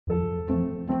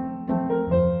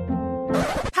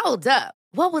Hold up.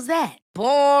 What was that?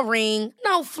 Boring.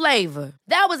 No flavor.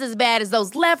 That was as bad as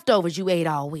those leftovers you ate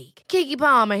all week. Keke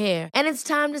Palmer here, and it's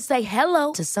time to say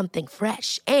hello to something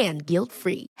fresh and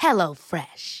guilt-free. Hello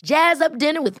Fresh. Jazz up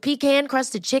dinner with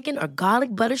pecan-crusted chicken or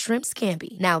garlic butter shrimp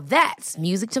scampi. Now that's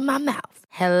music to my mouth.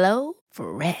 Hello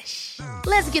Fresh.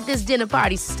 Let's get this dinner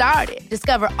party started.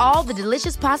 Discover all the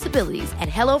delicious possibilities at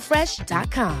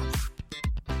hellofresh.com.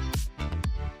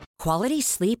 Quality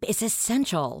sleep is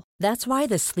essential. That's why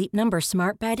the Sleep Number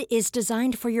Smart Bed is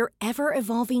designed for your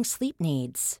ever-evolving sleep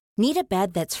needs. Need a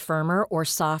bed that's firmer or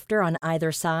softer on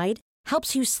either side?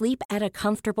 Helps you sleep at a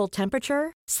comfortable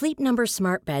temperature? Sleep Number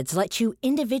Smart Beds let you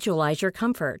individualize your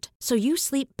comfort, so you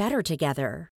sleep better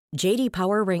together. J.D.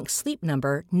 Power ranks Sleep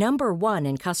Number #1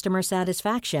 in customer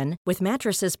satisfaction with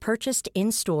mattresses purchased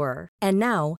in-store. And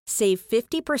now, save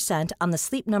 50% on the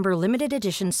Sleep Number Limited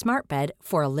Edition Smart Bed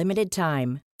for a limited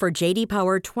time. For J.D.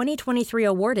 Power 2023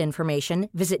 award information,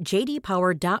 visit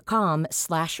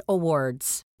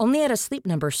jdpower.com/awards. Only at a Sleep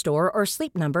Number store or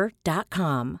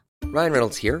sleepnumber.com. Ryan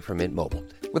Reynolds here from Mint Mobile.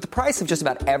 With the price of just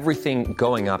about everything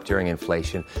going up during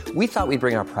inflation, we thought we'd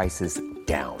bring our prices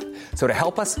down. So to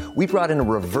help us, we brought in a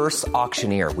reverse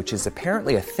auctioneer, which is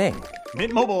apparently a thing.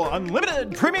 Mint Mobile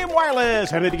Unlimited Premium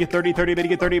Wireless. How to get 30, 30, bit to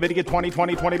get 30, bit to get 20,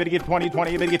 20, 20, bit to get 20,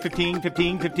 20, bit to get 15,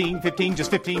 15, 15, 15,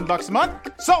 just $15 a month?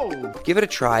 Sold! Give it a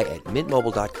try at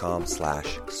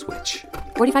mintmobile.com/switch.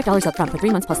 $45 up front for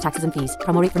 3 months plus taxes and fees.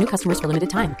 Promo rate for new customers for limited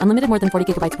time. Unlimited more than 40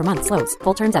 gigabytes per month. Slows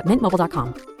full terms at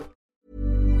mintmobile.com.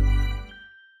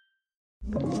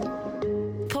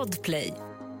 Podplay.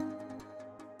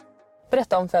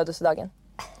 Berätta om födelsedagen.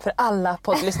 För alla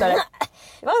poddlyssnare.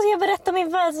 Vad ska jag berätta om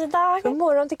min födelsedag? Från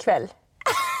morgon till kväll.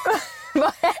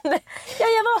 Vad hände? Ja,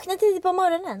 jag vaknade tidigt på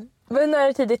morgonen. Men när är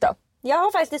det tidigt då? Jag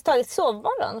har faktiskt tagit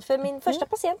sovmorgon. För min första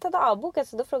patient hade avbokat.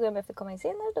 Så då frågade jag om jag fick komma in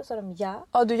senare. Då sa de ja.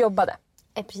 Ja, du jobbade.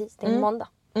 Precis, det är måndag.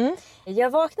 Jag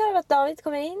vaknar av att David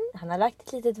kommer in. Han har lagt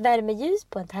ett litet värmeljus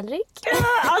på en tallrik.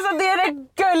 Alltså det är det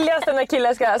gulligaste när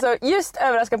killar ska just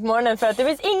överraska på morgonen. För att det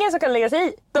finns ingen som kan lägga sig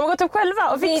i. De har gått upp själva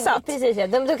och fixat. Precis, ja.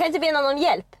 De kan inte be någon om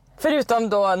hjälp. Förutom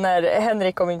då när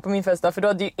Henrik kom in på min födelsedag. För då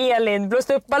hade ju Elin blåst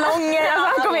upp ballonger. Alltså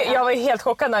han kom in, jag var ju helt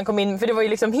chockad när han kom in. För det var ju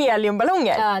liksom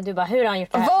heliumballonger. Ja, du bara, hur har han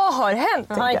gjort det här? Vad har hänt?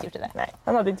 Han har inte gjort det där. Nej,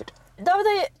 han hade inte gjort det. David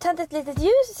har ju tänt ett litet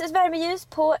ljus, ett värmeljus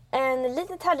på en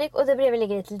liten tallrik. Och där bredvid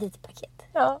ligger ett litet paket.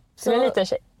 Ja, till en liten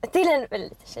tjej. Till en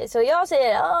väldigt liten tjej. Så jag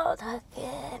säger, ja tack,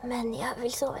 men jag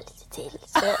vill sova lite till.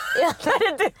 Så jag... Ja,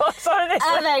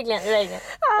 verkligen.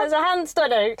 Alltså han står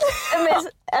där med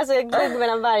glugg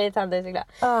mellan varje tand och så glad.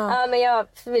 Ja, men jag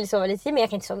vill sova lite till, men jag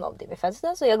kan inte somna om det med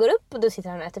födelsedag. Så jag går upp och då sitter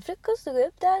han och äter frukost. Och går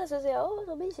upp där och så säger jag,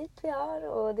 så mysigt vi har.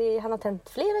 Och han har tänt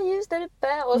flera ljus där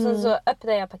uppe. Och så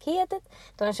öppnar jag paketet.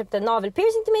 Då har han köpt en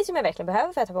navelpiercing till mig som jag verkligen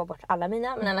behöver för att ta bort alla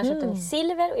mina. Men han har köpt den i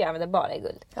silver och jag använder bara i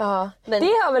guld. Ja, men...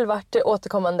 det har väl varit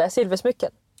återkommande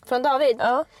silversmycken? Från David?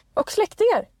 Ja, och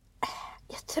släktingar.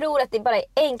 Jag tror att det bara är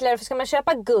enklare, för ska man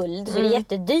köpa guld så är det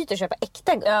jättedyrt att köpa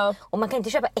äkta guld. Ja. Och man kan inte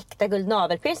köpa äkta guld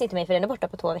navelpiercing till mig för den är borta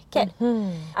på 2 veckor.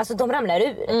 Alltså de ramlar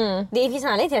ur. Det finns en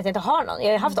anledning till att jag inte har någon.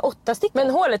 Jag har haft 8 stycken. Men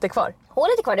hålet är kvar?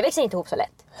 Hålet är kvar, det växer inte ihop så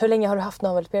lätt. Hur länge har du haft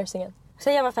navelpiercingen?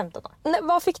 Sen jag var 15 år. Nej,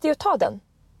 vad fick dig att ta den?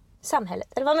 Samhället,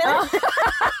 eller vad menar du?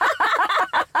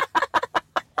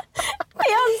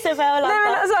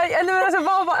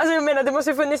 Jag menar, det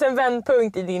måste ju funnits en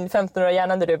vändpunkt i din 15-åriga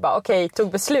hjärna där du bara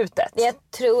tog beslutet. Jag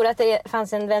tror att det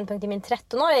fanns en vändpunkt i min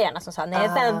 13-åriga hjärna som sa, när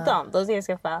jag är 15 då ska jag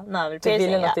skaffa navelpiercing. Du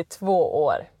ville något i 2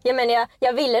 år. Ja, men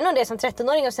jag ville nog det som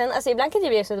 13-åring och sen, alltså ibland kan det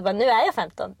bli så att nu är jag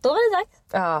 15. Då var det dags.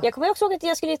 Jag kommer också ihåg att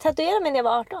jag skulle tatuera mig när jag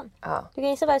var 18. Du kan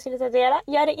gissa vad jag skulle tatuera.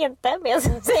 Gör det inte, men jag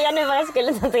ska säga nu vad jag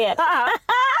skulle tatuera.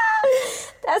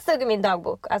 Det här stod i min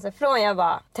dagbok. Alltså från jag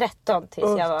var 13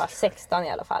 tills jag var 16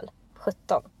 i alla fall.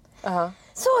 17.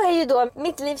 Så är ju då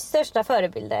mitt livs största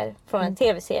förebilder från en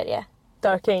tv-serie.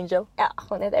 Dark Angel. Ja,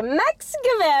 hon heter Max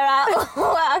Guevara.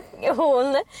 Och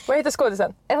hon... Vad heter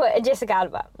skådisen? Jessica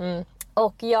Alba.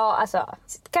 Och jag, alltså,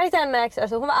 karaktären Max,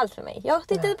 alltså, hon var allt för mig. Jag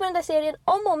tittade på den där serien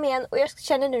om och om igen. Och jag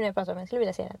känner nu när jag pratar om den, jag skulle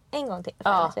vilja se den en gång till. För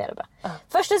den är så jävla bra.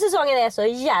 Första säsongen är så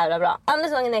jävla bra. Andra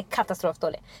säsongen är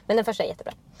katastrofdålig. Men den första är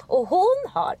jättebra. Och hon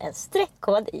har en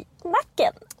streckkod i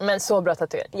nacken. Men så bra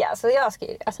tatuering. Ja, så jag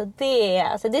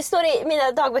skriver, det står i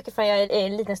mina dagböcker från jag är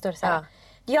en liten större så här.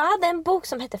 Jag hade en bok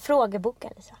som hette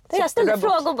Frågeboken. Jag ställde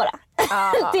frågor bara.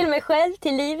 Till mig själv,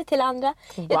 till livet, till andra.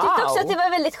 Jag tyckte också att det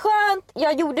var väldigt skönt.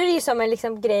 Jag gjorde det ju som en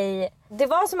liksom grej. Det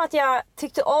var som att jag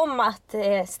tyckte om att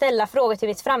ställa frågor till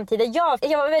mitt framtida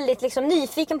jag var väldigt liksom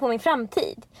nyfiken på min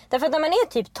framtid. Därför att när man är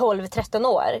typ 12-13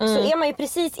 år så är man ju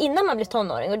precis innan man blir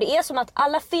tonåring. Och det är som att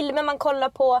alla filmer man kollar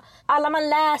på, alla man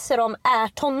läser om är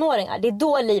tonåringar. Det är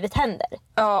då livet händer.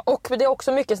 Ja, och det är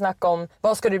också mycket snack om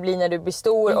vad ska du bli när du blir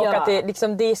stor. Och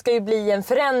att det ska ju bli en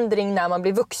förändring när man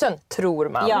blir vuxen, tror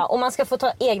man. Ja, och man ska få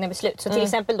ta egna beslut. Så till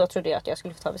exempel då trodde jag att jag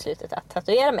skulle få ta beslutet att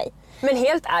tatuera mig. Men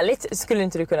helt ärligt, skulle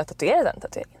inte du kunna tatuera den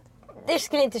tatueringen? Det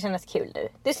skulle inte kännas kul nu.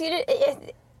 Det skulle...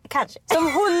 kanske. Som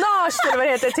honage eller vad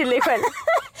det heter till dig själv.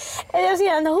 Jag ska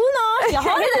göra en honage. Jag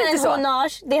har redan en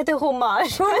honage. Det heter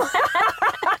homage.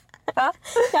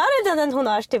 Jag har redan en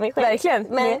honage till mig själv. Verkligen.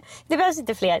 Men det behövs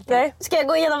inte fler. Nej. Ska jag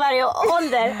gå igenom varje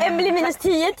ålder? Emily minus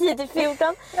 10, 10 till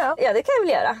 14. Ja, det kan jag väl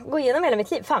göra. Gå igenom hela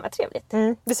mitt liv. Fan vad trevligt.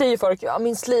 Det säger ju folk. Ja,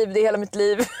 min liv, det är hela mitt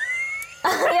liv.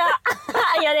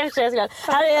 Ja, det förstår jag såklart.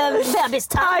 Här är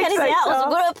bebistand kan ni säga. Och så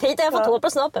går det upp hit och jag får hår på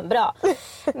snoppen. Bra.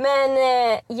 Men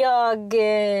jag...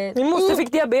 Min moster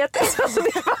fick diabetes. Alltså,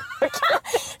 det var...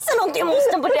 Så långt är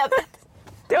mosten på diabetes.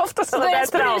 Det är ofta sådana där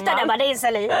trauman. Det är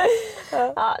insulin.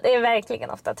 Ja, det är verkligen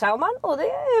ofta trauman. Och det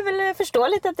är väl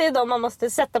förståeligt att det är de man måste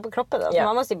sätta på kroppen. Då.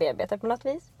 Man måste ju bearbeta på något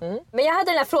vis. Men jag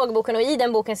hade den här frågeboken och i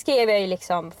den boken skrev jag ju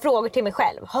liksom frågor till mig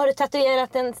själv. Har du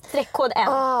tatuerat en streckkod än?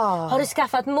 Har du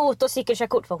skaffat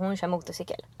motorcykelkörkort? För hon kör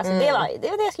motorcykel. Alltså det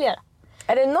var det jag skulle göra.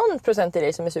 Är det någon procent i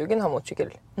dig som är sugen att ha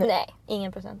motorcykel? Nej,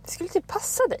 ingen procent. Det skulle typ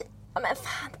passa dig. Ja, men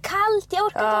fan, kallt, jag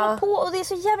orkar inte hålla på och det är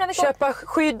så jävla mycket. Köpa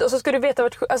skydd och så ska du veta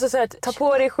vart, alltså så här, ta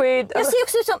på dig skydd. Jag ser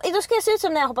också ut som, då ska jag se ut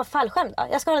som när jag hoppar fallskärm då.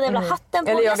 Jag ska ha den jävla hatten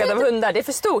på. Eller jagad av hundar, det är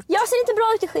för stort. Jag ser inte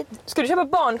bra ut i skydd. Ska du köpa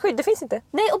barnskydd? Det finns inte.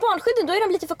 Nej, och barnskydden då är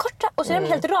de lite för korta och så är de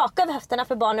helt raka över höfterna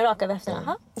för barn är raka över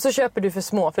höfterna. Så köper du för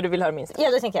små för du vill ha det minst.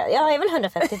 Ja, då tänker jag är väl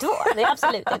 152. Det är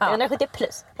absolut inte 170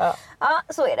 plus. Ja,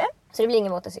 så är det. Så det blir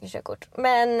ingen motorcykelkörkort.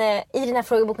 Men i den här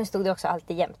frågeboken stod det också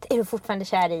alltid jämt. Är du fortfarande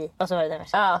kär i... Och så var det den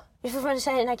värsta. Är du fortfarande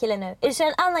kär i den här killen nu? Är du kär i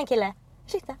en annan kille?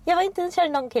 Ursäkta, jag var inte kär i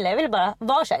någon kille. Jag ville bara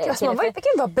vara kär i en kille.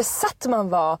 Vilken var besatt man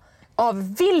var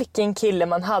av vilken kille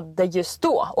man hade just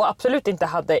då. Och absolut inte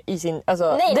hade i sin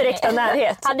direkta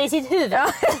närhet. Hade i sitt huvud.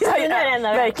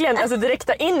 Verkligen, alltså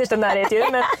direkta innersta närhet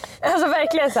ju. Men alltså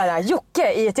verkligen så här,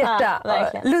 Jocke i ett hjärta.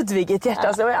 Ludvig i ett hjärta.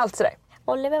 Alltså, allt sådär.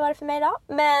 Oliver var det för mig då.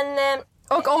 Men...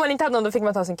 Och om man inte hade någon då fick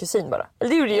man ta sin kusin bara. Eller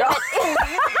det gjorde jag.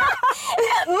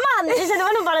 Man, det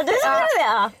var nog bara du som gjorde det.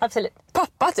 Ja, absolut.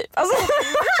 Pappa typ. Alltså.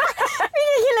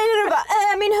 Vilken kille är det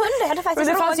bara? Min hund hade faktiskt.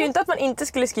 Men det fanns ju inte att man inte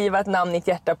skulle skriva ett namn i ett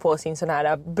hjärta på sin sån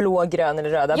här blå, grön eller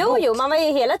röda bok. Jo, man var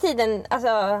ju hela tiden...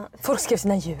 Alltså... Folk skrev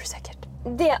sina djur säkert.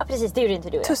 Precis, det gjorde inte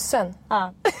du. Tussen.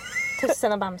 Ja,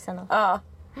 Tussen och Bamsen. Och... Ja.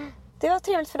 Det var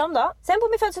trevligt för dem då. Sen på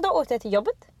min födelsedag åkte jag till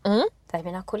jobbet. Där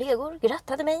mina kollegor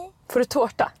grattade mig. Får du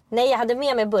tårta? Nej, jag hade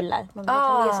med mig bullar. Man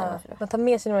tar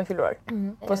med sig när man fyller år.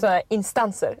 På sådana här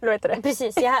instanser, eller vad heter det?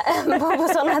 Precis, på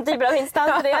sådana typer av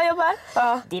instanser där jag jobbar.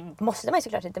 Det måste man ju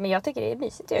såklart inte, men jag tycker det är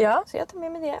mysigt. Så jag tar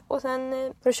med mig det. Och sen...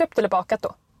 Har du köpt eller bakat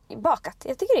då? Bakat.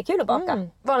 Jag tycker det är kul att baka.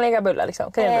 Vanliga bullar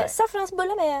liksom?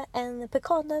 Saffransbullar med en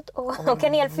pekannöt och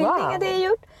kanelfyllning. Wow. Det är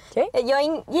gjort. Okay.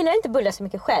 Jag gillar inte bullar så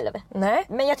mycket själv. Nej.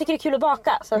 Men jag tycker det är kul att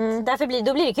baka. Så att därför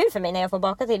blir det kul för mig när jag får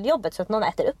baka till jobbet så att någon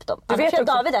äter upp dem. Annars kan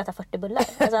David äta 40 bullar.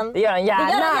 Det gör han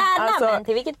gärna. Men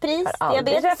till vilket pris? Jag har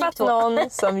aldrig träffat någon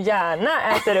som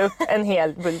gärna äter upp en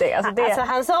hel bulldeg. Alltså,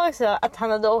 han sa också att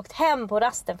han hade åkt hem på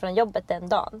rasten från jobbet den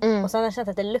dagen. Och så hade han känt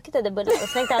att det luktade bullar. Och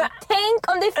så tänkte han,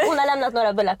 tänk om hon har lämnat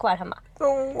några bullar kvar hemma.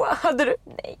 Hade du?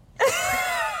 Nej.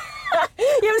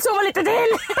 Jag vill sova lite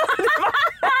till.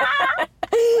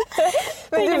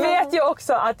 Men du vet ju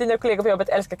också att dina kollegor på jobbet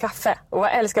älskar kaffe. Och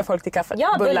vad älskar folk till kaffet?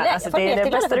 Ja, bullar. Alltså, det är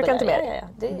det bästa du kan ta med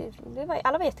dig.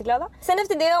 Alla var jätteglada. Sen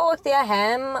efter det åkte jag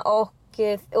hem och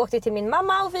åkte till min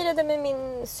mamma och firade med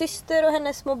min syster och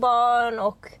hennes små barn.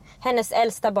 Och hennes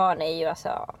äldsta barn är ju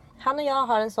alltså... Han och jag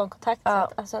har en sån kontakt. Så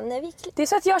att, alltså, när vi... Det är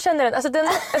så att jag känner den. Alltså, det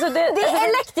är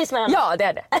elektriskt med den. Ja, det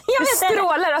är det. Det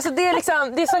strålar. Alltså, det är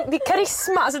liksom, det är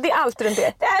karisma. Alltså, det är allt runt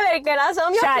det. Det är verkligen. Alltså,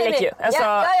 om jag kärlek ju. Alltså,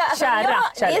 kära.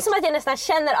 Det är som att jag nästan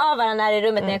känner av var han är i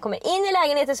rummet. När jag kommer in i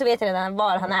lägenheten så vet jag redan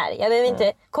var han är. Jag behöver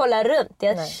inte kolla runt.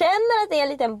 Jag känner att det är en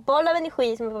liten boll av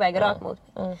energi som är på väg rakt mot.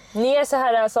 Ni är så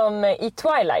här som i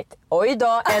Twilight. Oj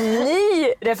då, en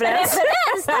ny referens.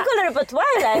 Där kollar du på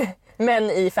Twilight. Men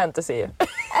i fantasy ju.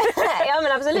 Ja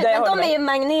men absolut, men de är ju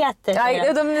magneter.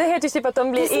 Ja, de heter ju typ att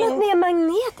de blir det är som att ni är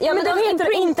magneter. Ja men de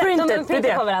heter imprinted. De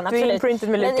imprintar på varandra, absolut. Du är imprinted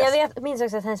med Lucas. Men jag minns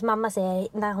också att hennes mamma säger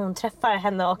när hon träffar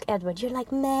henne och Edward, you're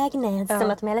like magnets.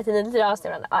 Som att de hela tiden dras till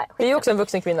varandra. Det är ju också en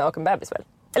vuxen kvinna och en bebis väl?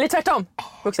 Eller tvärtom.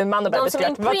 Vuxen man och bebis.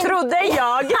 Vad trodde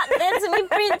jag? Den som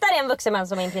imprintar är en vuxen man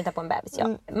som imprintar på en bebis,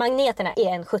 ja. Magneterna är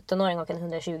en 17-åring och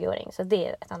en 120-åring. Så det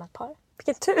är ett annat par.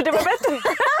 Vilken tur, det var bättre.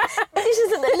 Det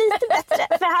känns ändå lite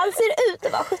bättre. För han ser ut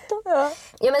att vara 17.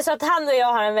 Ja, men så att han och jag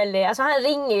har en väldigt... Alltså han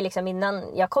ringer ju liksom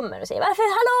innan jag kommer och säger varför,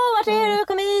 hallå, vart är du?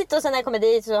 Kom hit. Och sen när jag kommer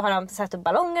dit så har han satt upp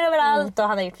ballonger överallt. Och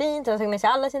han har gjort fint. Och han tagit med sig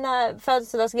alla sina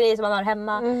födelsedagsgrejer som han har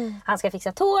hemma. Han ska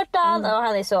fixa tårtan. Och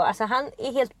han är så... Alltså han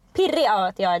är helt pirrig av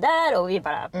att jag är där. Och vi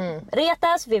bara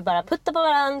retas. Vi bara puttar på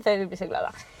varandra för vi blir så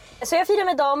glada. Så jag firar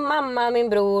med dem, mamma, min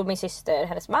bror, min syster,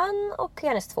 hennes man och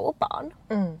hennes 2 barn.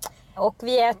 Och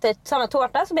vi äter samma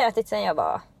tårta som jag ätit sedan jag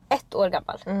var 1 år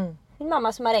gammal. Min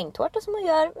mamma som har regntårta som hon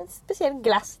gör en speciell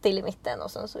glass till i mitten.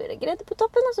 Och så är det grädde på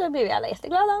toppen och så blir vi alla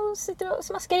jätteglada och sitter och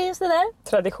smaskar i oss det där.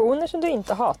 Traditioner som du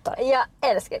inte hatar. Jag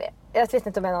älskar det. Jag vet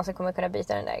inte om jag någonsin kommer kunna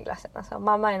byta den där glassen. Alltså,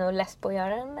 mamma är nog less på att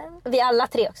göra den. Men vi alla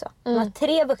 3 också. Vi har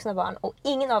 3 vuxna barn och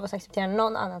ingen av oss accepterar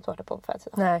någon annan tårta på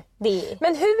födelsedag. Nej. Det...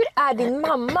 Men hur är din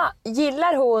mamma?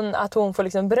 Gillar hon att hon får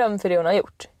liksom beröm för det hon har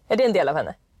gjort? Är det en del av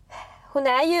henne? Hon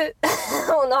är ju...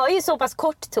 hon har ju så pass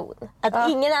kort ton att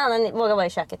ingen annan vågar vara i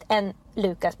köket än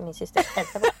Lukas, min syster.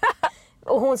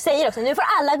 Och hon säger också, nu får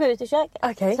alla gå ut i köket.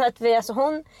 Okay. Så att vi, alltså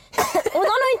hon har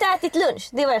nog inte ätit lunch,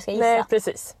 det är vad jag ska gissa. Nej,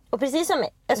 precis. Och precis som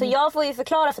mig. Alltså jag får ju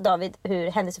förklara för David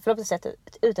hur händelseförloppet sett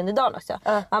ut under dagen också.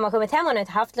 Mamma har kommit hem, hon har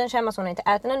inte haft lunch hemma så hon har inte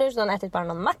ätit någon lunch. Hon har ätit bara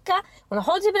någon macka. Hon har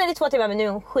hållit sig på den i 2 timmar men nu är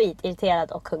hon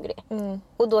skitirriterad och hungrig.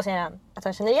 Och då säger han att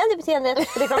han känner igen det beteendet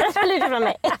och det kommer absolut från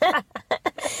mig.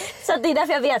 Så det är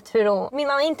därför jag vet hur hon... Min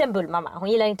mamma är inte en bullmamma. Hon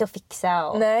gillar inte att fixa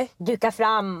och duka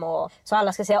fram. Och så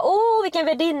alla ska säga, åh vilken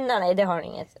värdinna. Nej, det har hon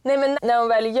inget. Nej, men när hon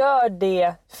väl gör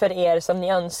det för er som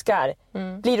ni önskar,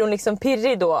 blir hon liksom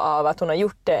pirrig då av att hon har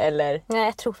gjort det eller? Nej,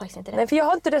 jag tror faktiskt inte det. Nej, för jag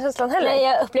har inte den känslan heller. Nej,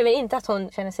 jag upplever inte att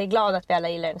hon känner sig glad att vi alla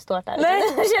gillar hennes tårta. Nej.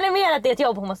 Jag känner mer att det är ett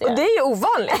jobb hon måste göra. Och det är ju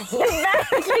ovanligt.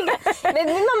 Verkligen. Men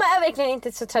min mamma är verkligen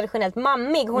inte så traditionellt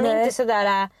mammig. Hon är inte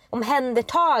sådär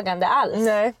omhändertagande alls.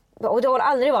 Nej. Och det har hon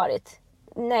aldrig varit.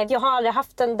 Nej, jag har aldrig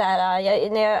haft den där...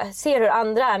 när jag ser hur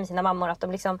andra är med sina mammor, att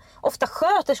de liksom ofta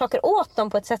sköter saker åt dem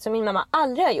på ett sätt som min mamma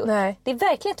aldrig har gjort. Nej. Det är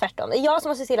verkligen tvärtom. Det är jag som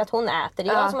måste se till att hon äter. Det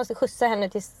är jag som måste skjutsa henne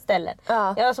till stället.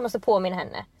 Jag som måste påminna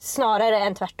henne. Snarare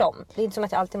än tvärtom. Det är inte som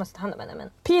att jag alltid måste ta hand om henne.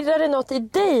 Men... Pirrar det något i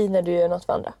dig när du gör något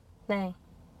för andra? Nej.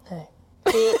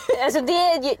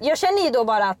 Jag känner ju då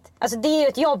bara att alltså det är ju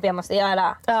ett jobb jag måste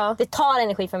göra. Det tar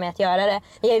energi för mig att göra det.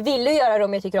 Jag vill ju göra det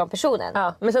om jag tycker om personen.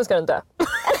 Ja, men sen ska du dö.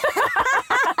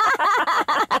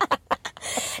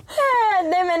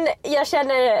 Nej, men jag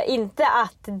känner inte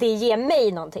att det ger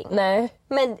mig någonting. Nej.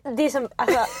 Men det är som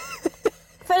alltså,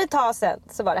 för ett tag sedan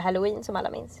så var det Halloween som alla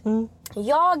minns.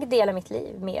 Jag delar mitt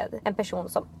liv med en person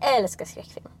som älskar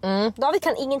skräckfilm. David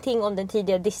kan ingenting om den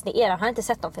tidiga Disney-eran. Han har inte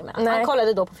sett de filmerna. Nej. Han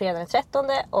kollade då på fredag den 13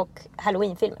 och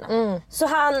Halloween-filmerna. Så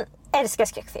han älskar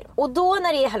skräckfilm. Och då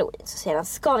när det är Halloween så säger han,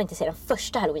 ska vi inte se den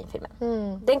första Halloween-filmen?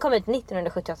 Den kom ut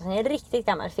 1978, den är en riktigt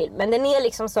gammal film. Men den är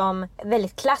liksom som en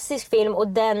väldigt klassisk film och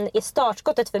den är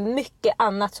startskottet för mycket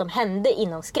annat som hände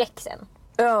inom skräck sen.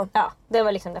 Ja, det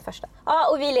var liksom den första. Ja,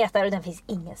 och vi letar och den finns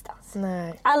ingenstans.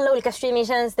 Nej. Alla olika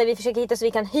streamingtjänster, vi försöker hitta så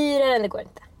vi kan hyra den, det går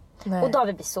inte. Nej. Och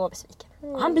David blir så besviken.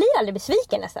 Och han blir aldrig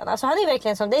besviken nästan. Alltså han är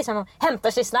verkligen som dig som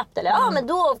hämtar sig snabbt. Eller ja, men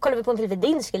då kollar vi på en film för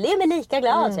din skull. Det är mig lika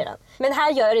glad, säger han. Men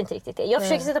här gör det inte riktigt det. Jag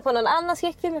försöker sätta på någon annan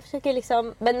skräckfilm. Jag försöker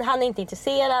liksom, men han är inte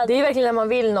intresserad. Det är verkligen när man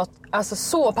vill något alltså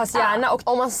så pass gärna. Och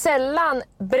om man sällan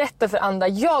berättar för andra,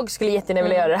 jag skulle jättegärna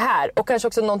vilja göra det här. Och kanske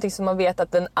också någonting som man vet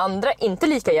att den andra inte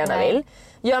lika gärna vill.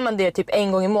 Gör man det typ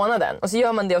en gång i månaden och så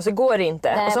gör man det och så går det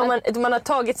inte. Nej, och så har man har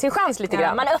tagit sin chans lite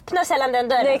grann. Man öppnar sällan den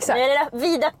dörren. Nej, exakt. Nu är det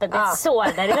vidöppet, ett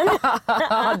sår där.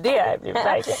 Ja, det blir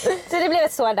verkligen. Så det blev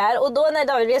ett sår där. Och då när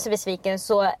David blev så besviken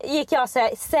så gick jag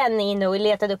sen in och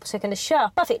letade upp så jag kunde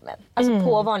köpa filmen. Alltså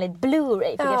på vanligt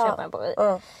Blu-ray fick jag köpa den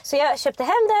på. Så jag köpte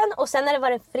hem den och sen när det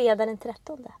var fredag den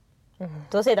 13.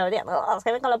 Då säger David igen,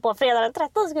 ska vi kolla på fredag den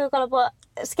 13, ska vi kolla på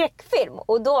skräckfilm.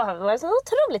 Och då var det så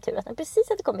otroligt tur att den precis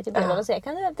hade kommit till bilen och säger,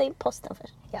 kan du hämta in posten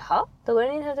först? Jaha, då går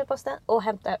den in, hämtar posten och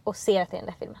hämtar och ser att det är den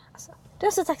där filmen. Alltså, du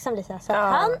är så tacksam Lisa. Så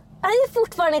han är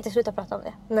fortfarande inte slutat prata om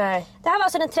det. Nej. Det här var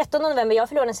alltså den 13 november, jag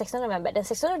förlorade den 16 november. Den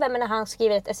 16 november när han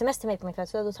skriver ett sms till mig på min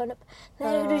födelsedag, då tar han upp,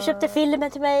 nej du köpte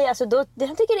filmen till mig. Alltså då,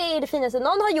 han tycker det är det finaste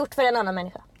någon har gjort för en annan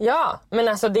människa. Ja, men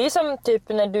alltså det är som typ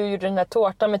när du gjorde den där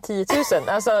tårtan med 10 000.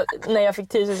 Alltså när jag fick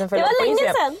 10 000 följare på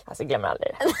Instagram. Det var länge sedan. Alltså glömmer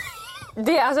aldrig det.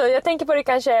 Det, alltså, jag tänker på det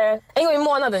kanske en gång i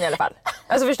månaden i alla fall.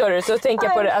 Alltså förstår du, så tänker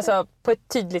jag på det alltså, på ett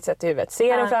tydligt sätt i huvudet.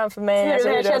 Ser den framför mig. Alltså,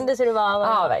 jag kände hur det var.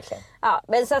 Ja, verkligen. Ja,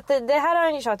 men så att det här har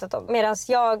han ju tjatat om. Medan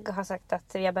jag har sagt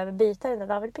att jag behöver byta den där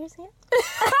David-piercingen.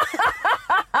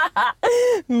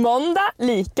 Måndag,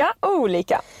 lika och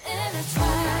olika.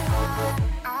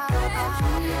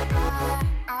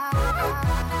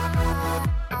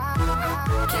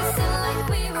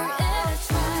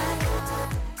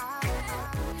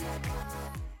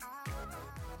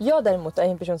 Jag däremot är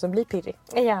en person som blir pirrig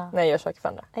när jag gör saker för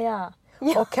andra. Ja.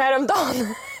 Och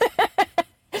häromdagen...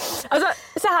 Alltså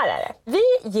så här är det. Vi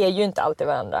ger ju inte alltid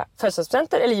varandra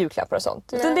födelsedagspresenter eller julklappar och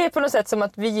sånt. Utan det är på något sätt som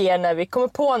att vi ger när vi kommer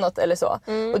på något eller så.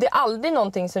 Och det är aldrig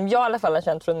någonting som jag i alla fall har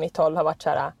känt från mitt håll har varit så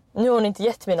här: nu har hon inte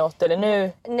gett mig något eller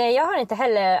nu... Nej, jag har inte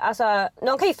heller, alltså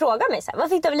de kan ju fråga mig så här, vad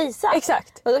fick du av Lisa?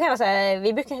 Exakt. Och då kan jag säga,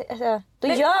 vi brukar, alltså, då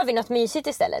gör vi något mysigt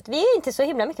istället. Vi är inte så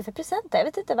himla mycket för presenter, jag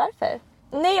vet inte varför.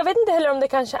 Nej, jag vet inte heller om det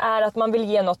kanske är att man vill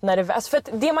ge något när det... Alltså för att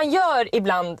det man gör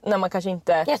ibland när man kanske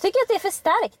inte... Jag tycker att det är för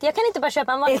starkt. Jag kan inte bara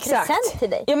köpa en vanlig present till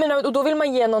dig. Jag menar, och då vill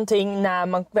man ge någonting när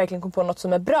man verkligen kommer på något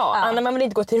som är bra. Ja. Man vill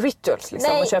inte gå till Rituals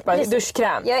liksom, och köpa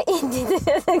duschkräm. Jag är inte...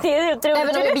 Det är otroligt.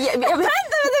 Även om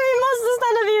vänta, vi måste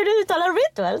stanna vid hur du uttalar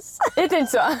Rituals. Det är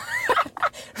inte så.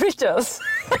 Rituals.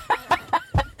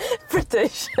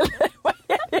 British. Vad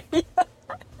är det?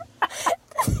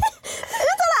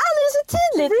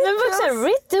 Tydligt, men också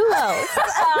rituals.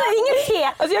 Inget T.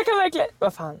 Alltså jag kan verkligen...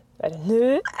 Vad fan är det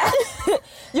nu?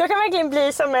 Jag kan verkligen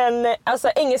bli som en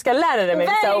engelska lärare med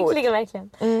vissa ord. Verkligen.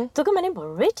 Då kommer man in på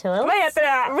rituals. Vad heter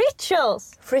det?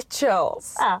 Rituals.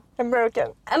 Rituals.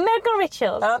 American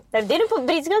Rituals. Det är det på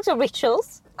brittiska också,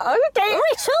 rituals. Okej.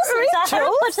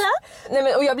 Rituals. Nej,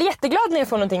 men, och jag blir jätteglad när jag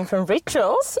får någonting från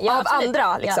Rituals av absolut.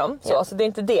 Andra liksom. Ja. Så det är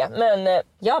inte det. Men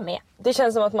jag med. Det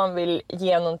känns som att man vill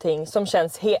ge någonting som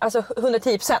känns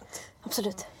 110%.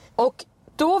 Absolut. Och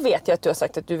då vet jag att du har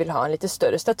sagt att du vill ha en lite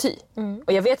större staty.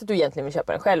 Och jag vet att du egentligen vill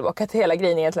köpa den själv och att hela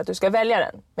grejen är egentligen att du ska välja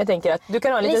den. Men jag tänker att du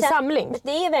kan ha en liten samling.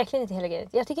 Det är verkligen inte hela grejen.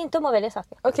 Jag tycker inte om att välja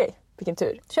saker. Okej, vilken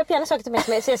tur. Köp gärna saker till mig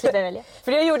som jag slipper välja.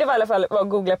 För det jag gjorde i alla fall var att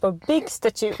googla på Big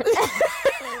Statue.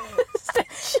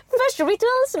 Först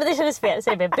rituals, men det kändes fel. Så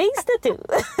det blev Big Statue.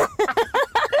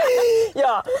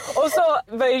 Ja, och så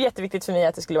var det jätteviktigt för mig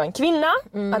att det skulle vara en kvinna.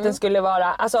 Att den skulle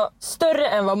vara större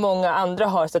än vad många andra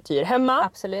har statyer hemma.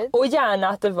 Absolut. Och gärna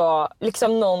att det var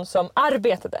liksom någon som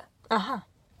arbetade. Aha.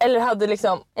 Eller hade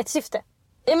liksom... ett syfte.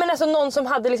 Jag menar alltså någon som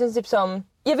hade liksom typ som...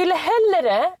 Jag ville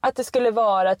hellre att det skulle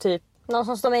vara typ... någon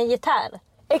som står med en gitarr.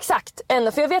 Exakt,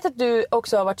 för jag vet att du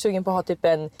också har varit sugen på att ha typ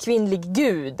en kvinnlig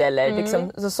gud eller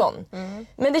liksom sån.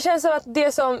 Men det känns som att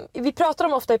det som vi pratar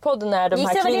om ofta i podden är de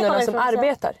här kvinnorna som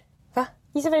arbetar. Va?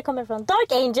 Gissa var det kommer ifrån.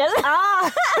 Dark Angel.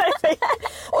 Perfekt.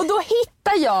 Och då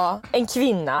hittar jag en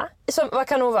kvinna som, vad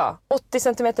kan hon vara? 80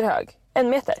 centimeter hög. 1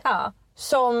 meter. Ja.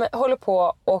 Som håller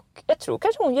på och jag tror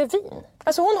kanske hon gör vin.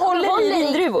 Alltså hon håller i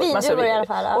vindruvor i alla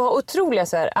fall. Ja. Och har otroliga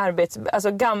så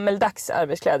här gammeldags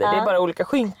arbetskläder. Ja. Det är bara olika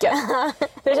skynken.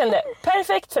 Jag kände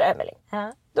perfekt för Emily.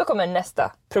 Ja. Då kommer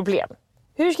nästa problem.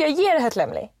 Hur ska jag ge det här till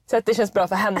Emily så att det känns bra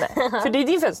för henne? För det är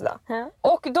din födelsedag. Ja.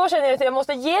 Och då känner jag att jag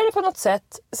måste ge det på något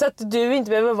sätt så att du inte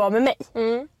behöver vara med mig.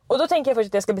 Och då tänker jag först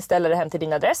att jag ska beställa det hem till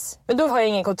din adress. Men då har jag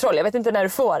ingen kontroll. Jag vet inte när du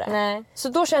får det. Nej. Så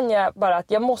då känner jag bara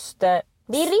att jag måste...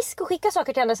 Det är risk att skicka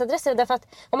saker till andras adresser därför att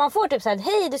om man får typ såhär,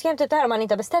 hej du ska hämta ut det här om man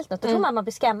inte har beställt något, då tror man att man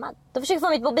blir skämmad. Då försöker få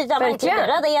mitt mobilnummer, man inte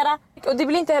radera. Och det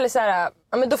blir inte heller så här,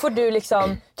 men då får du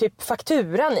liksom typ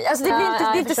fakturan i. Alltså det blir inte,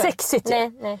 det är inte sexigt.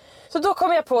 Nej. Så då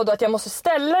kommer jag på då att jag måste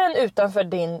ställa den utanför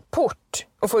din port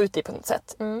och få ut det på något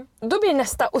sätt. Då blir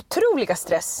nästa otroliga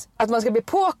stress att man ska bli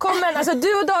påkommen. Alltså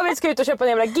du och David ska ut och köpa en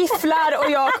jävla gifflar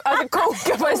och jag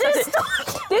kokar på en staty.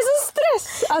 Det är så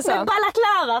stress. Alltså. Med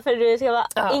balaklava för du ska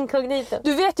vara inkognito.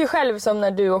 Du vet ju själv som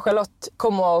när du och Charlotte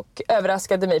kom och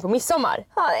överraskade mig på midsommar.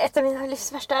 Ja, ett av mina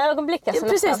livs värsta ögonblick. Alltså,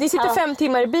 precis, ni sitter 5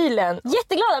 timmar i bilen.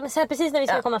 Jätteglada, men sen precis när vi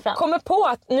ska komma fram. Kommer på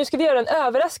att nu ska vi göra en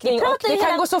överraskning och det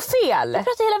kan gå så fel. Vi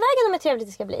pratar hela vägen om hur trevligt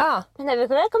det ska bli. Men när vi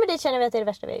väl kommer dit känner vi att det är det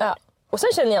värsta vi gör. Och sen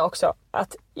känner jag också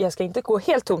att jag ska inte gå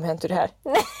helt tomhänt ur det här.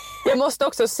 Jag måste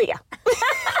också se.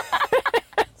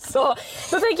 Så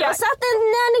då tänker jag satt en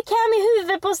nannycam i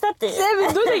huvudet på staty.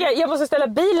 Då tänker jag måste ställa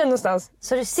bilen någonstans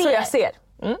så du ser. Så jag ser.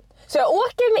 Så jag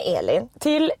åker med Elin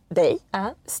till dig,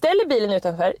 ställer bilen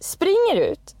utanför, springer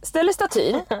ut, ställer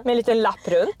statyn med en liten lapp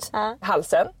runt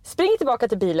halsen, springer tillbaka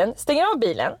till bilen, stänger av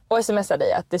bilen och smsar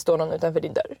dig att det står någon utanför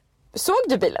din dörr. Såg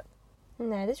du bilen?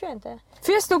 Nej, det tror jag inte.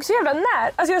 För jag stod så jävla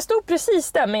nära. Alltså jag stod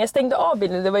precis där, men jag stängde av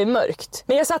bilen. Det var ju mörkt.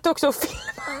 Men jag satt också och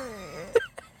filmade.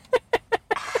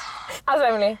 Alltså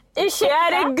Emily, det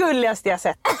är det gulligaste jag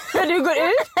sett. När du går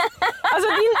ut. Alltså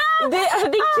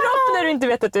din kropp när du inte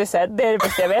vet att du är sedd. Det är det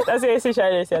bästa jag vet. Alltså jag är så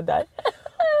kär i dig där.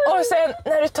 Och sen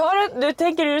när du tar den, du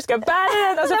tänker hur du ska bära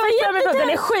den. Alltså den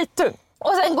är skittung.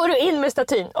 Och sen går du in med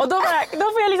statyn. Och då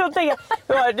får jag liksom tänka,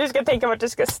 du ska tänka vart du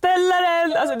ska ställa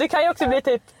den. Alltså du kan ju också bli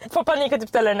typ, få panik och typ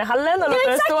ställa den i hallen och låta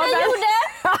den stå där. Det är exakt vad jag gjorde.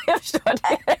 Ja, jag förstår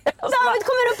det. David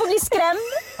kommer upp och blir skrämd.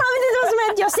 Han vet inte vad som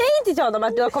hänt. Jag säger inte till honom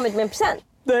att du har kommit med en present.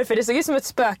 Nej, för det såg ut som ett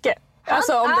spöke.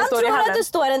 Alltså, om det står i tror hallen. att det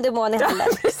står en demon i hallen.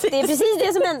 Precis. Det är precis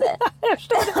det som händer.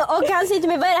 Och han säger till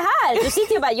mig, vad är det här? Du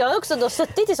sitter ju bara, jag har också då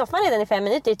suttit i soffan redan i 5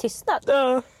 minuter i tystnad.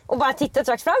 Och bara tittat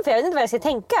rakt fram för jag vet inte vad jag ska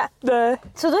tänka.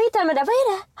 Så då hittar han mig där, vad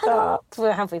är det?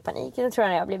 Hallå? Han får ju panik, jag tror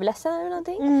att jag blir ledsen eller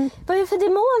någonting. Vad är det för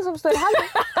demon som står i hallen?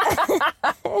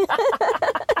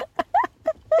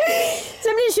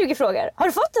 Sen blir det 20 frågor. Har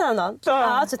du fått den av någon?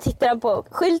 Ja, så tittar han på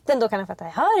skylten, då kan han fatta.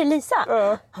 Ja, det är Lisa.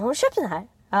 Har hon köpt den här?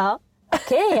 Ja.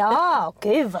 Okej, ja.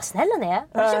 Gud, vad snäll han är.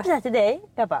 Har köpt den här till dig?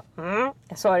 Jag bara,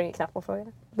 jag svarar ju knappt på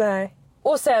frågorna. Nej.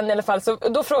 Och sen i alla fall, så,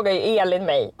 då frågar ju Elin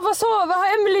mig. Vad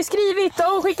har Emily skrivit? Och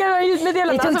hon skickar ut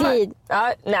meddelanden. Det tog tid.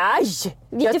 Ja, nej.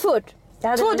 Gick det fort?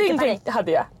 2 dygn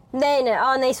hade jag.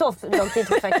 Nej, så lång tid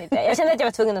tog faktiskt inte. Jag kände att jag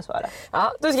var tvungen att svara.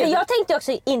 Ja, då för jag tänkte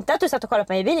också inte att du satt och kollade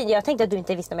på mig i bilen. Jag tänkte att du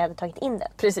inte visste om jag hade tagit in den.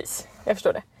 Precis, jag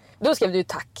förstår det. Då skrev du ju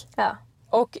tack. Ja.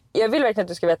 Och jag vill verkligen att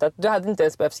du ska veta att du hade inte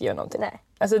ens behövt skriva någonting. Nej.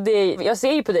 Alltså jag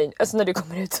ser ju på dig, alltså när du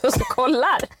kommer ut och så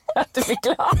kollar att du blir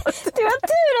glad. Det var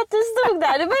tur att du stod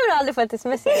där. Du behöver aldrig få ett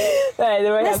sms. Nej,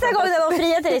 det var nästa gång när de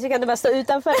friar till dig så kan du bara stå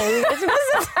utanför dig.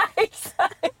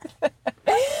 Exakt.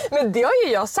 Men det har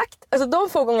ju jag sagt. Alltså de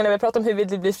få gångerna vi pratat om hur vi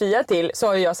vill bli fria till, så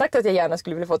har jag sagt att jag gärna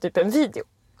skulle vilja få typ en video.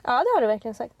 Ja, det har du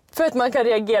verkligen sagt. För att man kan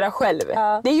reagera själv.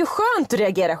 Ja. Det är ju skönt att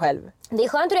reagera själv. Det är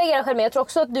skönt att reagera själv, men jag tror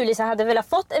också att du Lisa hade velat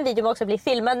fått en video men också bli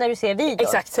filmad när du ser videon.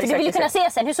 Exakt. För du vill ju kunna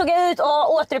se sen, hur såg jag ut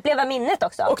och återuppleva minnet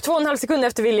också. Och 2,5 sekunder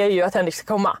efter vill jag ju att Henrik ska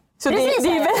komma. Så precis, det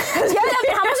är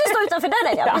han måste stå utanför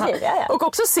dörren. Ja. Precis, ja. Och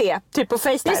också se, typ på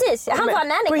FaceTime. Precis, han var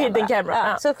nanny på hidden camera.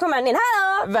 Ja. Så kommer han in,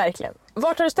 hallå! Verkligen.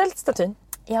 Vart har du ställt statyn?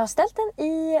 Jag har ställt den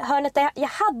i hörnet där jag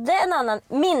hade en annan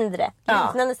mindre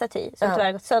liknande staty som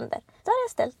tyvärr gått sönder. Där har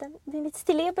jag ställt den. Det är lite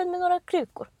stilleben med några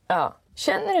krukor. Ja.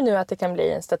 Känner du nu att det kan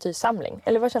bli en statysamling?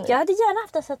 Eller vad känner du? Jag hade gärna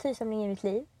haft en statysamling i mitt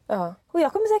liv. Ja. Och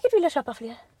jag kommer säkert vilja köpa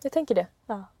fler. Jag tänker det.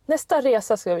 Ja. Nästa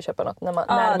resa ska vi köpa något när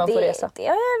man får resa. Det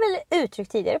har jag väl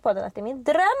uttryckt tidigare på den. Att det är min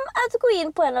dröm att gå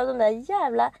in på en av de där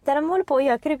jävla... Där de håller på att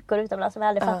göra krukor utomlands som jag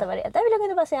aldrig fattar vad det är. Där vill jag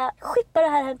kunna bara säga, skippa det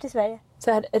här hem till Sverige.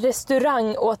 Så här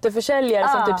restaurangåterförsäljare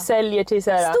som typ säljer till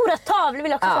så här... Stora tavlor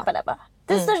vill jag också köpa där bara.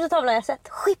 Den största tavlan jag sett.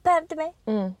 Skippa hem till mig.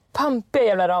 Pampiga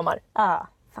jävla ramar. Ja,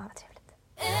 fan vad trevligt.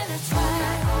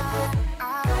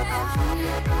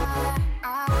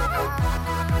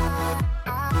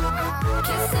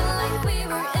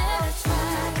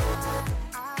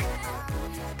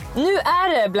 Nu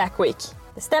är det Black Week.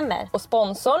 Det stämmer. Och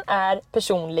sponsorn är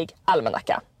Personlig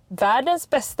almanacka. Världens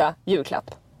bästa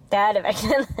julklapp. Det är det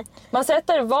verkligen. Man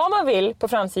sätter vad man vill på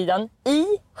framsidan i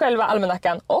själva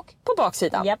almanackan och på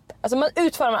baksidan. Japp. Alltså man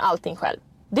utformar allting själv.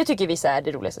 Det tycker vissa är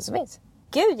det roligaste som finns.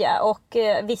 Gud ja, och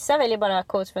vissa väljer bara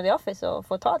coach from the office och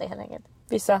får ta det helt enkelt.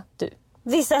 Vissa, du.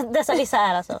 Dessa vissa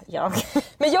är alltså jag.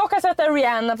 Men jag kan sätta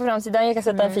Rihanna på framsidan, jag kan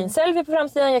sätta en fin selfie på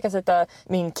framsidan, jag kan sätta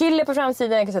min kille på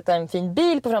framsidan, jag kan sätta en fin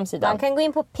bil på framsidan. Man kan gå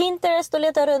in på Pinterest och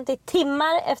leta runt i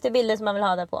timmar efter bilder som man vill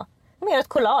ha där på. Man gör ett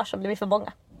collage om det blir för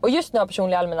många. Och just nu har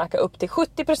Personlig almanacka upp till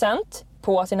 70%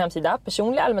 på sin hemsida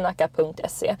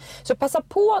personligalmanacka.se. Så passa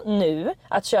på nu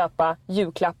att köpa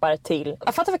julklappar till...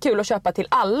 Jag fattar vad kul att köpa till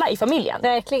alla i familjen.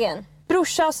 Verkligen.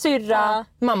 Brorsa, syrra,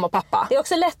 mamma och pappa. Det är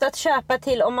också lätt att köpa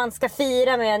till om man ska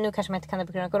fira med, nu kanske man inte kan det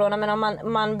på grund av corona, men om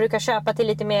man brukar köpa till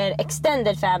lite mer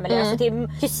extended family, alltså till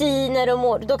kusiner och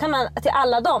mor, då kan man till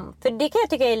alla dem. För det kan jag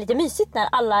tycka är lite mysigt när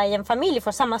alla i en familj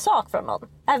får samma sak från någon.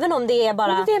 Även om det är bara...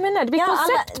 Men det är det jag menar, det blir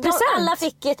konceptpresent. Alla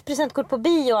fick ett presentkort på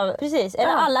bio, precis.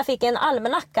 Eller alla fick en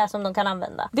almanacka som de kan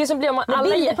använda. Det som blir om man alla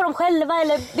bilder på dem själva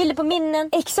eller bilder på minnen.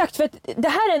 Exakt, för att det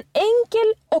här är en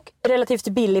enkel och relativt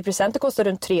billig present. Det kostar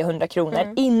runt 300 kronor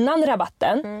innan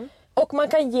rabatten. Och man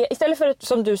kan ge, istället för att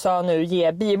som du sa nu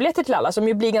ge biobiljetter till alla som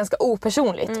ju blir ganska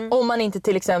opersonligt. Om man inte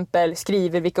till exempel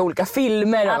skriver vilka olika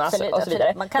filmer absolut, och så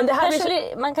vidare.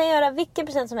 Man kan göra vilken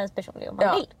present som helst personlig om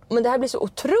man vill. Men det här blir så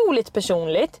otroligt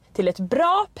personligt till ett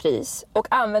bra pris. Och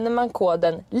använder man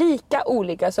koden lika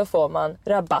olika så får man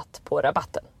rabatt på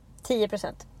rabatten. 10%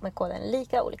 med koden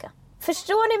lika olika.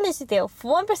 Förstår ni hur mysigt det är att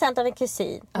få en present av en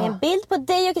kusin med en bild på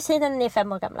dig och kusinen när ni är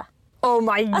 5 år gamla? Oh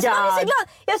my god! Alltså man är så glad.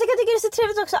 Jag tycker det är så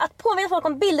trevligt också att påminna folk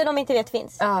om bilder de inte vet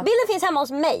finns. Bilden finns hemma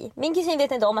hos mig. Min kusin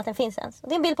vet inte om att den finns ens.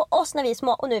 Det är en bild på oss när vi är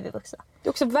små och nu är vi vuxna. Det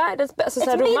är också världens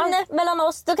bästa. Ett minne mellan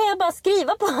oss. Då kan jag bara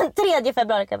skriva på 3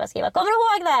 februari kan jag bara skriva. Kommer du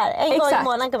ihåg det här? En gång i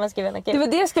månaden kan man skriva något kul. Det var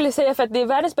det jag skulle säga, för att det är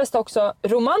världens bästa också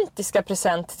romantiska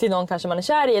present till någon kanske man är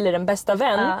kär i eller en bästa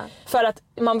vän. För att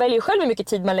man väljer själv hur mycket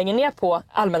tid man lägger ner på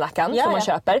almanackan som man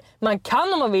köper. Man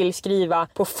kan om man vill skriva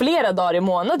på flera dagar i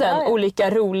månaden olika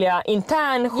roliga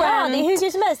internskämt. Ja, det är hur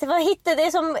kul som helst. Det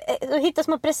är som att hitta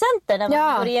små presenter när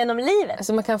man går igenom livet.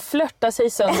 Alltså man kan flörta sig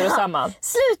sönder och samman.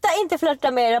 Sluta inte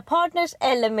flörta med era partners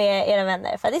eller med era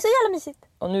vänner. För det är så jävla mysigt.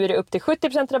 Och nu är det upp till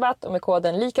 70% rabatt. Och med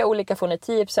koden lika olika får ni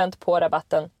 10% på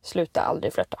rabatten. Sluta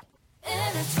aldrig flörta.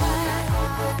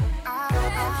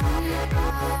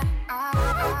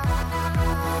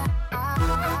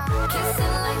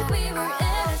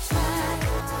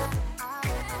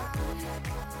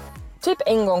 Typ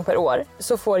en gång per år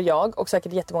så får jag, och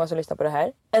säkert jättemånga som lyssnar på det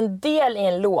här, en del i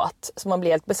en låt som man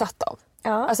blir helt besatt av.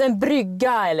 Ja. Alltså en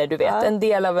brygga eller du vet, en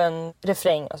del av en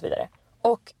refräng och så vidare.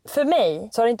 Och för mig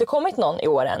så har det inte kommit någon i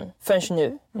år än förrän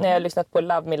nu när jag har lyssnat på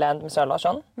Love Me Land med Sara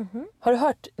Larsson. Har du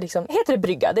hört, liksom, heter det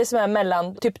brygga? Det som är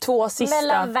mellan typ två sista...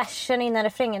 Mellan versen innan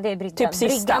refrängen, det är bryggan. Typ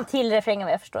sista. Bryggan till refrängen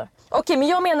vad jag förstår. Okej, men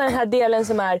jag menar den här delen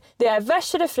som är, det är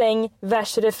vers, refräng,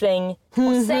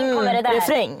 Och sen kommer det där.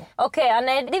 refräng. Okej,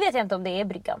 nej det vet jag inte om det är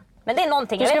bryggan. Men det är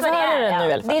någonting, Du jag ska vet vad få det höra är. den nu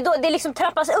i alla fall. Det, är då, det liksom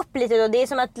trappas upp lite då, det är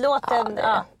som att låten...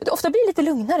 Ja, Det ofta blir lite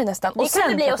lugnare nästan. det kan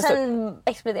det bli och trappas upp. sen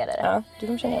exploderar det. Ja, du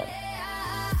kommer känna igen.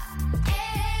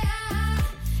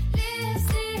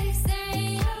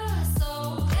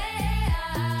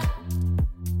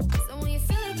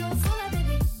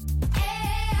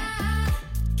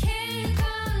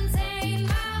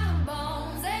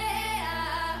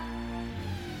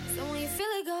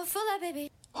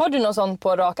 Har du någon sån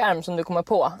på rak arm som du kommer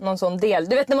på? Någon sån del?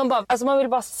 Du vet när man bara, alltså man vill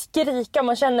bara skrika,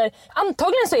 man känner...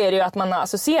 Antagligen så är det ju att man har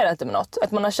associerat det med något.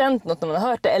 Att man har känt något när man har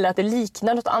hört det. Eller att det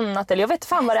liknar något annat. Eller jag vet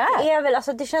fan vad det är. Det är väl,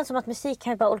 alltså, det känns som att musik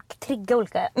kan bara trigga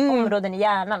olika områden i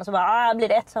hjärnan. Och så bara, blir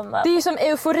det ett som bara... Det är ju som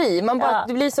eufori. Man bara,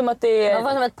 det blir som att det är... Man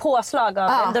får som ett påslag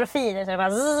av endorfiner. Så det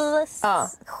bara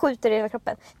skjuter över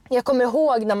kroppen. Jag kommer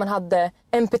ihåg när man hade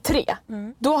MP3.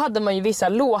 Då hade man ju vissa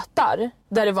låtar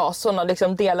där det var såna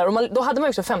liksom delar. Och då hade man ju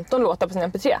också 15 låtar på sin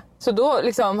MP3. Så då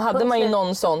liksom hade man ju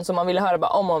någon sån som man ville höra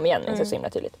bara om och om igen. Det är så himla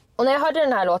tydligt. Och när jag hörde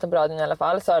den här låten på radion i alla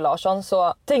fall, Sara Larsson,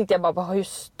 så tänkte jag bara på hur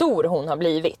stor hon har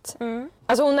blivit.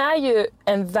 Alltså hon är ju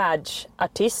en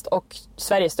världsartist och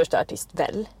Sveriges största artist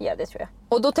väl. Ja, det tror jag.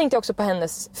 Och då tänkte jag också på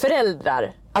hennes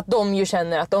föräldrar. Att de ju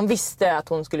känner att de visste att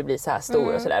hon skulle bli så här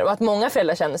stor och sådär. Och att många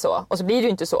föräldrar känner så. Och så blir det ju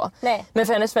inte så. Nej. Men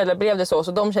för hennes föräldrar blev det så.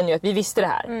 Så de känner ju att vi visste det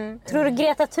här. Tror du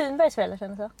Greta Thunbergs föräldrar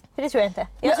känner så? För det tror jag inte.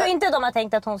 Jag tror inte de har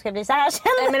tänkt att hon ska bli så här känd.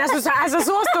 Nej, men alltså så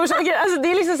stor. Alltså,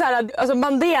 det är liksom så här, alltså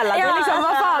Mandela. Det är liksom,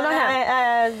 vad fan har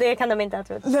hänt? Det kan de inte ha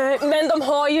trott. Men de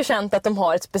har ju känt att de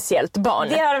har ett speciellt barn.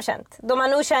 Det har de känt. De har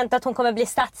nog känt att hon kommer bli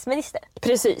statsminister.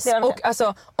 Precis. Och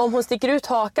alltså, om hon sticker ut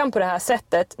hakan på det här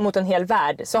sättet mot en hel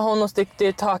värld, så har hon nog stickt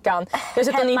ut hakan. Jag har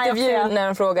sett en intervju när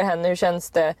de frågar henne hur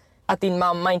känns det att din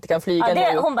mamma inte kan flyga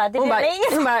nu. Hon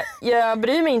bara, jag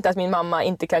bryr mig inte att min mamma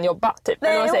inte kan jobba. Typ.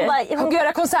 Nej, hon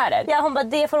göra konserter. Ja, hon bara,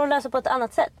 det får hon lösa på ett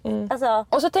annat sätt. Alltså.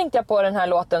 Och så tänkte jag på den här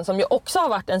låten som ju också har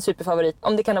varit en superfavorit.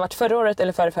 Om det kan ha varit förra året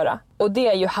eller förra. Och det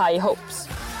är ju High Hopes.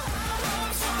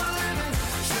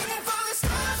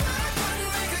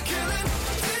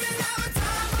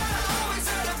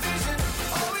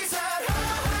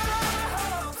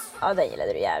 Ja, den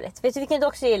gillade du jävligt. Vet du vilken du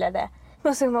också gillade? Jag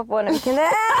måste komma på nu vilken det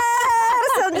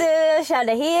är som du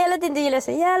körde hela tiden. Du gillade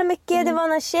så jävla mycket. Det var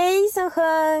någon tjej som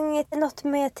sjöng något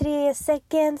med 3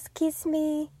 seconds kiss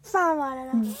me. Fan var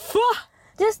det då? Va?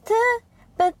 Just to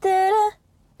better.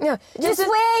 Ja. Just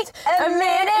wait a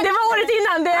minute. Det var året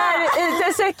innan. Det är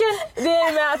the second. Det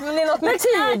är med att det är något med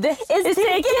tid. It's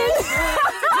taken.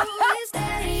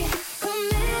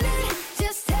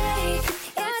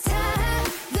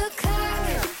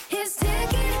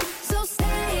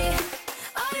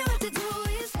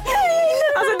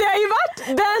 Alltså det har ju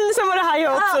varit den som var det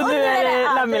här också. Och nu är det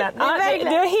Love Me Land.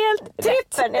 Det är helt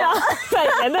trippen. Ja.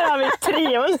 Verkligen, där har vi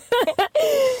trion.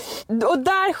 Och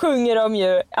där sjunger de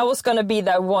ju I was gonna be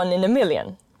that one in a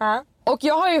million. Och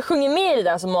jag har ju sjungit med i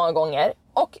det där så många gånger.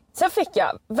 Och sen fick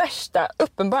jag värsta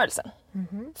uppenbarelsen.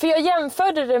 För jag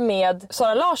jämförde det med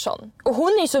Sara Larsson. Och hon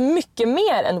är ju så mycket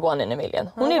mer än one in a million.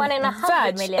 Hon är one in a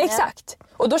hundred million. Exakt.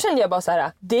 Och då kände jag bara så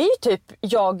här: det är ju typ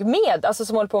jag med, alltså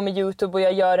som håller på med YouTube och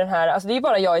jag gör den här, alltså det är ju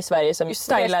bara jag i Sverige som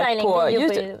stylar på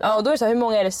YouTube. Ja, och då är det så här, hur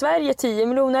många är det i Sverige? 10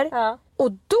 miljoner. Ja.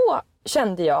 Och då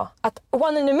kände jag att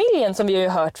one in a million som vi har ju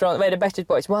hört från, vad är det, Backstreet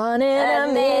Boys? One in a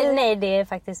million. Nej, det är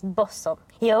faktiskt Boston.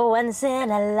 You're once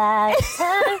in a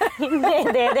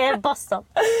lifetime. det är Boston.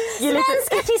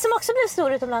 Svensk artist som också blev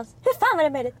stor utomlands. Hur fan var det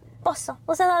möjligt? Boston.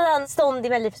 Och sen hade han stånd i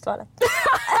Melodifestivalen.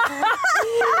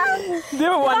 Det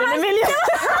var one in a million.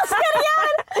 Vad ska du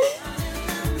göra?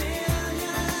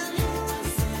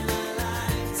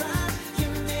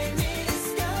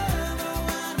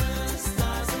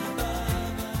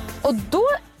 Och då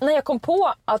när när jag kom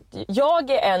på att jag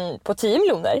är en på 10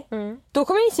 miljoner, då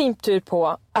kom jag i sin tur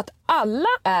på att alla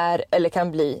är eller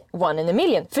kan bli one in a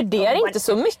million. För det är inte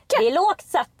så mycket. Det är lågt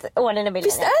satt one in a million.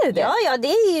 Visst är det det? Ja, det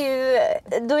är ju...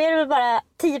 Då är det väl bara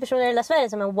 10 personer i hela Sverige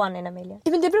som är one in a million.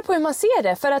 Ja, men det beror på hur man ser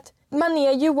det. För att man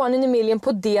är ju one in a million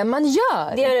på det man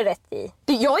gör. Det har du rätt i.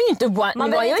 Jag är ju inte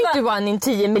one in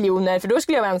 10 miljoner, för då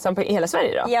skulle jag vara ensam på hela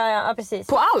Sverige då. Ja, precis.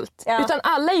 På allt. Ja. Utan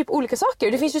alla är ju på olika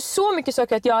saker. Det finns ju så mycket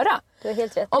saker att göra. Du har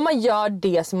helt rätt. Om man gör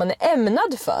det som man är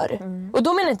ämnad för. Och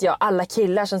då menar inte jag alla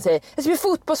killar som säger jag ska bli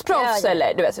fotbollsproffs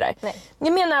eller du vet sådär. Nej.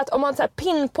 Jag menar att om man så här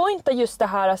pinpointar just det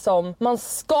här som man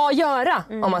ska göra,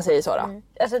 om man säger så då.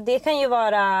 Alltså det kan ju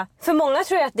vara... För många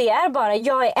tror jag att det är bara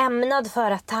jag är ämnad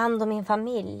för att ta hand om min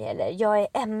familj. Eller jag är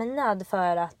ämnad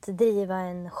för att driva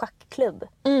en schackklubb.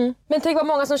 Men tänk vad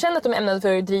många som känner att de är ämnade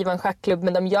för att driva en schackklubb,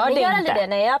 men de gör det gör inte. Det.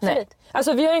 Nej, absolut. Nej.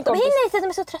 Alltså vi har en De kompis... hinner inte, de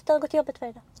är så trötta och går till jobbet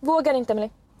varje dag. Vågar inte, Emily.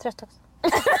 Trött också.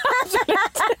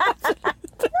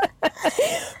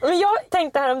 Men jag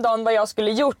tänkte häromdagen vad jag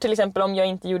skulle gjort, till exempel om jag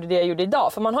inte gjorde det jag gjorde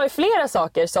idag. För man har ju flera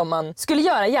saker som man skulle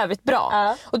göra jävligt bra.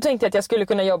 Ja. Och då tänkte jag att jag skulle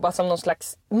kunna jobba som någon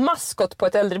slags maskot på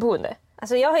ett äldreboende.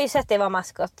 Alltså jag har ju sett dig vara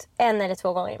maskot 1 eller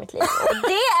 2 gånger i mitt liv. Och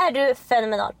det är du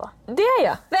fenomenal på. Det är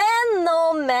jag.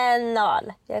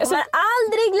 Fenomenal. Jag kommer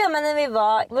aldrig glömma när vi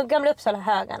var på Gamla Uppsala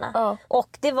högarna. Ja.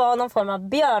 Och det var någon form av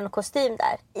björnkostym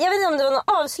där. Jag vet inte om det var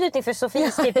någon avslutning för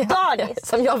Sofies typ dagis.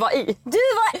 Som jag var i. Du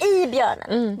var i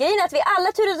björnen. Grejen är att vi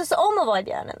alla turades om att vara i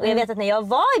björnen. Och jag vet att när jag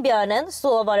var i björnen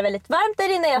så var det väldigt varmt där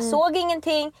inne. Jag såg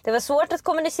ingenting. Det var svårt att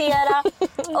kommunicera.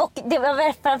 Och det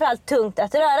var framförallt tungt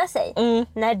att röra sig.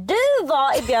 När du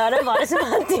var i björnen var det som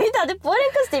att du inte hade på dig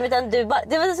en kostym, utan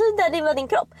det var så där det var din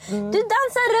kropp. Du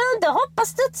dansade runt, du hoppade,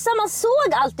 studsade, man såg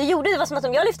allt du gjorde. Det var som att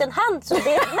om jag lyfte en hand så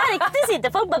det märktes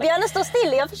inte. Folk bara, björnen står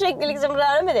still. Jag försökte liksom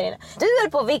röra mig där inne. Du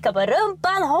höll på att vicka på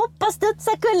rumpan, hoppa,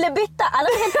 studsa, kullerbytta. Alla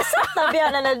var helt besatta av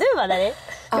björnen när du var där i.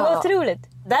 Det var otroligt.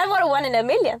 Där var det one in a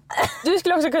million. Du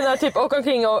skulle också kunna typ åka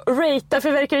omkring och ratea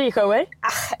fyrverkerishower.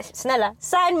 Snälla,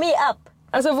 sign me up.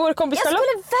 Alltså vår kompis Jag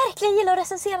skulle verkligen gilla att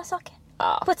recensera saker.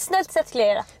 På ett snällt sätt skulle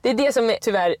jag göra. Det är det som är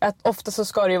tyvärr, att ofta så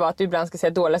ska det ju vara att du ibland ska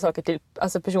säga dåliga saker till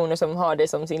alltså personer som har det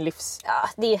som sin livs... Ja,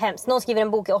 det är ju hemskt. Någon skriver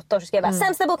en bok i 8 år så ska jag bara,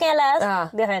 sämsta boken jag läst. Ja.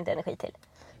 Det har jag inte energi till.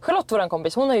 Charlotte, våran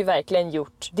kompis, hon har ju verkligen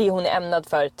gjort det hon är ämnad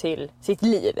för till sitt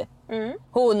liv.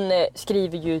 Hon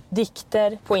skriver ju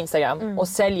dikter på Instagram och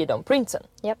säljer dem på Printsen.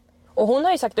 Yep. Och hon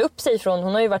har ju sagt upp sig från,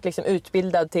 hon har ju varit liksom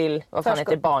utbildad till, vad fan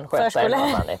heter barnskötare eller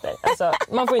vad man heter. Alltså,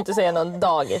 man får inte säga någon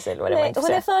dagis eller vad det man inte får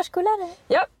hon är säga. förskollärare.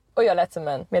 Ja, och jag lät som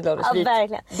en medelålders Ja, vit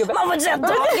verkligen. gubbe. Man får inte säga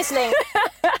dagis längre.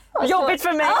 Jobbigt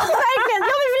för mig. Ja, verkligen.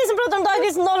 Jobbigt för dig som pratar om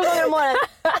dagis 0 gånger om året.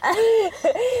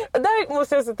 Där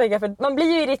måste jag också tänka, för man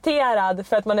blir ju irriterad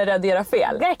för att man är rädd att göra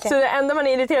fel. Verkligen. Så det enda man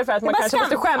är irriterad för att man kanske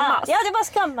måste skämmas. Ja, det är bara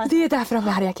skam. Det är därför de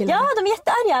är arga killarna. Ja, de är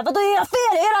jättearga. Vadå, jag gör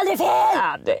fel? Jag gör aldrig fel.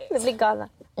 Ja, Det blir galna.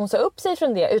 Hon sa upp sig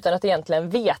från det utan att egentligen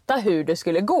veta hur det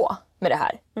skulle gå med det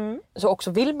här. Så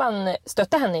också vill man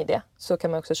stötta henne i det så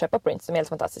kan man också köpa prints som är helt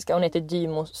fantastiska. Hon heter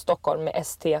Dymo Stockholm med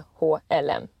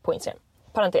STHLM på Instagram.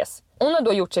 Parentes. Hon har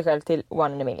då gjort sig själv till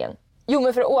one in a million. Jo,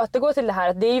 men för att återgå till det här,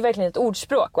 att det är ju verkligen ett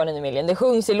ordspråk, one in a million. Det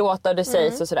sjungs i låtar, det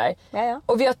sägs och sådär. Ja.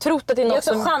 Och vi har trott att det är något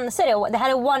som... Det är också chanser. Det här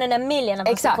är one in a million att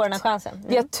man ska få den här chansen.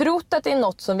 Vi har trott att det är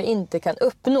något som vi inte kan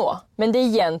uppnå. Men det är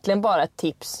egentligen bara ett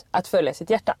tips att följa sitt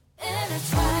hjärta.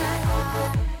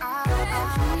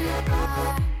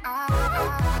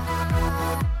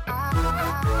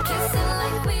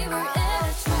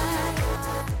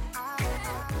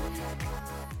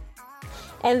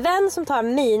 En vän som tar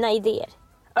mina idéer.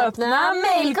 Öppna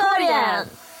mailkorgen!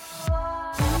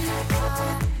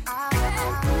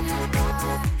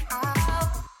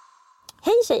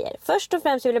 Hej tjejer! Först och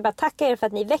främst vill jag bara tacka er för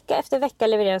att ni vecka efter vecka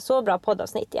levererar så bra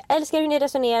poddavsnitt. Jag älskar hur ni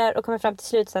resonerar och kommer fram till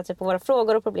slutsatser på våra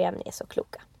frågor och problem. Ni är så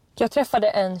kloka. Jag träffade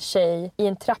en tjej i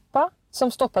en trappa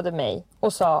som stoppade mig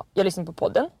och sa, jag lyssnar på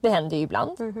podden, det händer ju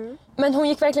ibland. Men hon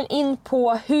gick verkligen in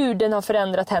på hur den har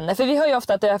förändrat henne. För vi hör ju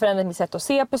ofta att det har förändrat mitt sätt att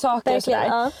se på saker och sådär.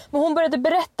 Ja. Men hon började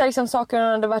berätta liksom saker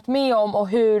hon hade varit med om och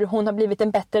hur hon har blivit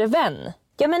en bättre vän.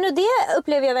 Ja, men och det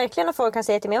upplever jag verkligen att folk kan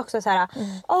säga till mig också så här.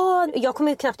 Jag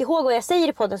kommer ju knappt ihåg vad jag säger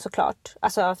i podden såklart.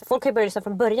 Alltså folk har ju börjat lyssna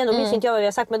från början, då minns inte jag vad vi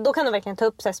har sagt. Men då kan de verkligen ta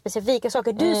upp så här specifika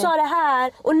saker. Du sa det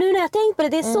här, och nu när jag tänkt på det,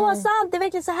 det är så sant. Det är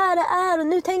verkligen så här det är, och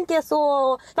nu tänker jag så.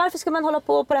 Och varför ska man hålla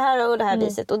på det här och det här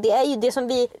viset? Och det är ju det som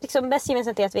vi liksom bäst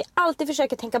gemensamt är, att vi alltid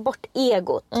försöker tänka bort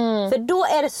egot. För då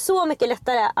är det så mycket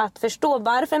lättare att förstå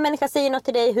varför en människa säger något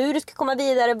till dig, hur du ska komma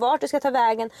vidare, vart du ska ta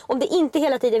vägen. Om det inte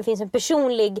hela tiden finns en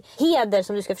personlig heder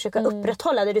som du ska försöka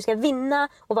upprätthålla. Där du ska vinna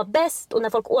och vara bäst. Och när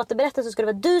folk återberättar så ska det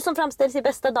vara du som framställs i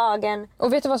bästa dagen.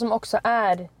 Och vet du vad som också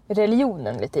är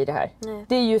religionen lite i det här? Nej.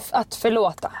 Det är ju att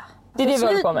förlåta. Det är det vi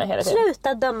håller på med hela tiden.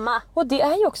 Sluta döma. Och det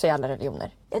är ju också i alla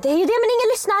religioner. Ja, det är ju det, men ingen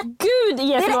lyssnar. Gud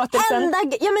ger förlåtelsen.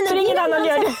 För ingen annan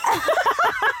gör det.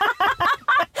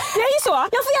 Det är ju så.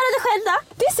 Jag får göra det själv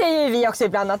då. Det säger vi också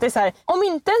ibland, att det är så här, om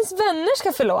inte ens vänner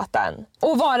ska förlåta en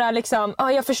och vara liksom,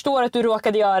 jag förstår att du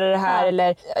råkade göra det här,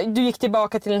 eller du gick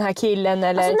tillbaka till den här killen,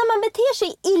 eller... Alltså när man beter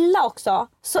sig illa också,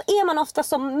 så är man ofta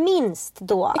som minst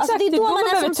då. Exakt, alltså, det är då man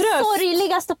är som tröst.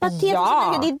 sorgligast och patetisk.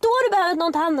 Ja. Det är då du behöver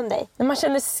någon ta hand om dig. När man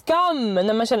känner skam,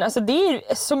 när man känner, alltså det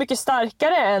är så mycket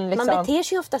starkare än liksom... Man beter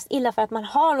sig oftast illa för att man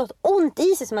har något ont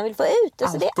i sig som man vill få ut.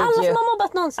 Alltså, det är alla som har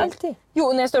mobbat någonsin. Alltid.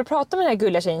 Jo, när jag står och pratar med den här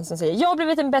gulliga tjejen som säger jag har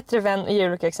blivit en bättre vän och ger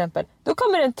olika exempel, då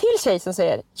kommer en till tjej som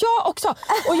säger jag också.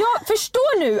 Och jag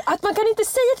förstår nu att man kan inte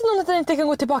säga till någon att den inte kan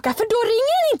gå tillbaka, för då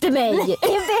ringer den inte mig.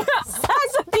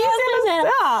 Det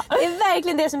är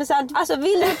verkligen det som är sant. Alltså,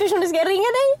 vill du att personen ska ringa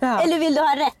dig eller vill du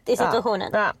ha rätt i situationen?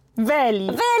 Ja.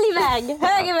 Välj väg,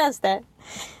 höger, vänster.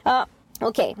 Ja.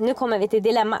 Okej, nu kommer vi till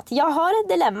dilemmat. Jag har ett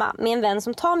dilemma med en vän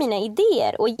som tar mina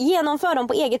idéer och genomför dem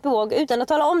på eget bevåg utan att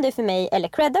tala om det för mig eller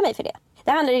credda mig för det.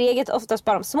 Det handlar i regel oftast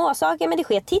bara om små saker, men det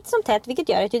sker titt som tätt, vilket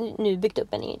gör att jag nu byggt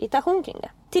upp en irritation kring det.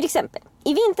 Till exempel,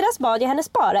 i vintras bad jag henne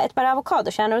spara ett par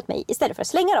avokadokärnor åt mig istället för att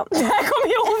slänga dem. Det här kommer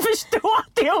ju hon förstå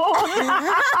att det är hon.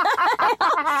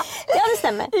 Ja, det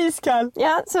stämmer. Iskall.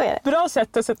 Ja, så är det. Bra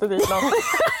sätt att sätta dit någon.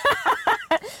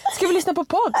 Ska vi lyssna på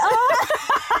podd?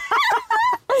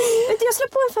 Vet du, jag slår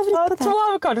på en favoritpodd här. 2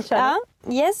 avokadokärnor.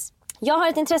 Ja, yes. Jag har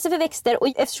ett intresse för växter och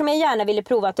eftersom jag gärna ville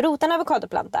prova att rota en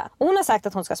avokadoplanta. Och hon har sagt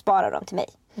att hon ska spara dem till mig.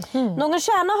 Någon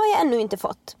kärna har jag ännu inte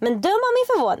fått. Men döm av min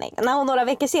förvåning när hon några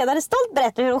veckor senare stolt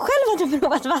berättar hur hon själv hade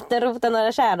provat vattenrota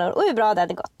några kärnor och hur bra det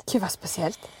hade gått. Gud vad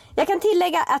speciellt. Jag kan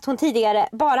tillägga att hon tidigare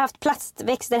bara haft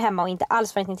plastväxter hemma och inte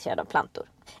alls varit intresserad av plantor.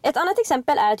 Ett annat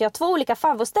exempel är att jag har 2 olika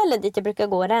favvoställen dit jag brukar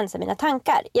gå och rensa mina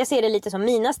tankar. Jag ser det lite som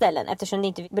mina ställen eftersom det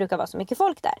inte brukar vara så mycket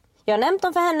folk där. Jag har nämnt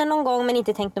dem för henne någon gång men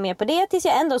inte tänkt något mer på det tills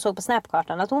jag ändå såg på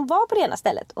snapkartan att hon var på det ena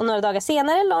stället. Och några dagar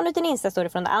senare la hon ut en instastory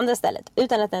från det andra stället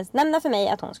utan att ens nämna för mig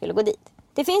att hon skulle gå dit.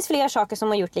 Det finns fler saker som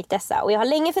hon gjort likt dessa och jag har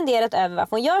länge funderat över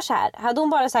varför hon gör så här. Hade hon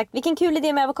bara sagt, vilken kul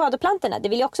idé med avokadoplantorna, det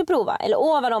vill jag också prova. Eller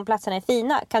åh vad de platserna är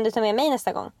fina, kan du ta med mig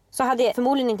nästa gång? Så hade jag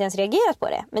förmodligen inte ens reagerat på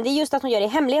det. Men det är just att hon gör det i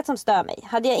hemlighet som stör mig.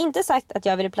 Hade jag inte sagt att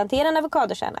jag ville plantera en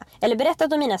avokadokärna eller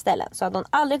berättat om mina ställen så hade hon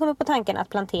aldrig kommit på tanken att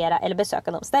plantera eller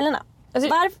besöka de ställena. Alltså,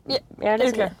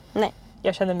 Varför? Nej.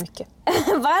 Jag känner mycket.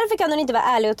 Varför kan hon inte vara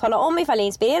ärlig och tala om ifall jag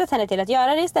inspirerat henne till att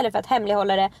göra det istället för att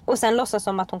hemlighålla det och sen låtsas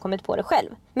som att hon kommit på det själv?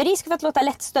 Med risk för att låta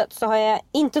lättstött så har jag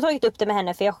inte tagit upp det med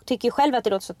henne för jag tycker ju själv att det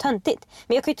låter så töntigt.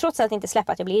 Men jag kan ju trots allt inte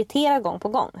släppa att jag blir irriterad gång på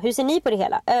gång. Hur ser ni på det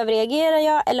hela? Överreagerar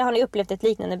jag eller har ni upplevt ett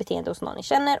liknande beteende hos någon ni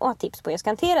känner och har tips på hur jag ska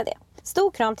hantera det?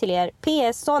 Stor kram till er.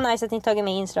 PS, så nice att ni tagit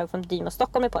med inslag från Dymo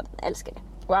Stockholm i podden. Älskar det.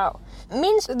 Wow.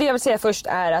 Det jag vill säga först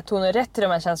är att hon har rätt till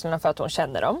de här känslorna för att hon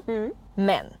känner dem.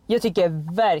 Men jag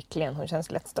tycker verkligen hon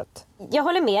känns lättstött. Jag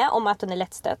håller med om att hon är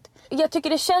lättstött. Jag tycker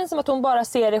det känns som att hon bara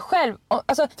ser det själv.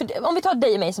 Alltså, om vi tar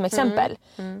dig och mig som exempel.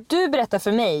 Du berättar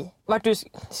för mig vart du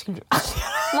skulle du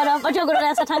vadå? Vart jag går och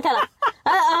rensar tankarna?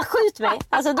 Skjut mig.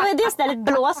 Alltså då är det stället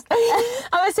blåst.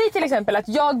 Ja, men säg till exempel att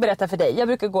jag berättar för dig. Jag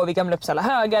brukar gå vid Gamla Uppsala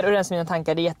högar och rensa mina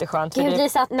tankar. Det är jätteskönt. Gud, det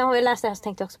satt, när hon läste det här så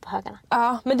tänkte jag också på högarna.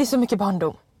 Ja, men det är så mycket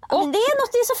barndom. Men det är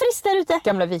något, det är så friskt där ute.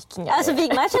 Gamla vikingar. Alltså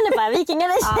man känner bara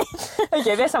vikingar.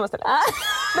 Okej, vi är samma ställe.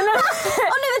 Men,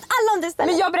 och nu vet alla om det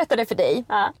stället. Men jag berättade för dig.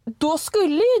 Då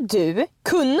skulle ju du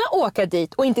kunna åka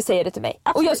dit och inte säga det till mig.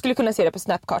 Absolut. Och jag skulle kunna se det på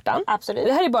snapkartan. Absolut.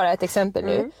 Det här är bara ett exempel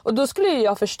nu. Och då skulle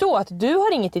jag förstå att du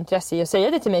har inget intresse i att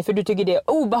säga det till mig för du tycker det är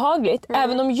obehagligt.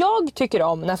 Även om jag tycker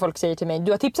om när folk säger till mig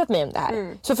du har tipsat mig om det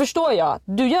här. Så förstår jag att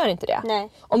du gör inte det.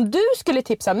 Nej. Om du skulle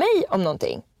tipsa mig om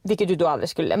någonting, vilket du då aldrig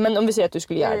skulle, men om vi säger att du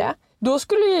skulle göra det, då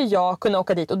skulle ju jag kunna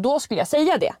åka dit och då skulle jag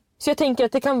säga det. Så jag tänker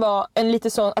att det kan vara en lite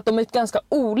sån att de är ganska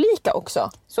olika också.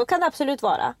 Så kan det absolut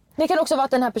vara. Det kan också vara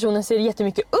att den här personen ser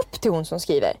jättemycket upp till hon som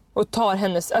skriver och tar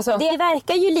hennes... Alltså... Det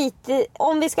verkar ju lite,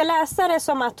 om vi ska läsa det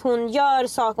som att hon gör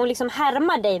saker, hon liksom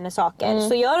härmar dig med saker,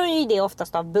 så gör hon ju det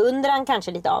oftast av beundran,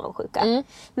 kanske lite avundsjuka.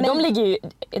 Men de ligger ju,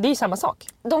 det är ju samma sak.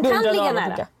 De kan ligga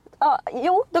nära. Ja,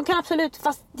 jo, de kan absolut,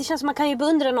 fast det känns som man kan ju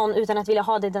beundra någon utan att vilja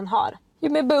ha det den har.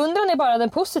 Jo, men beundran är bara den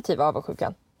positiva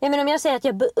avundsjukan. Ja, men om jag säger att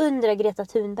jag beundrar Greta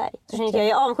Thunberg så känner jag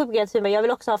är avundsjuk på Greta Thunberg. Jag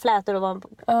vill också ha flätor och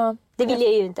vara det vill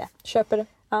jag ju inte. Köper det.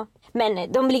 Ja.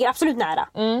 Men de ligger absolut nära,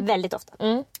 väldigt ofta.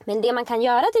 Men det man kan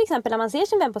göra till exempel när man ser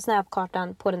sin vän på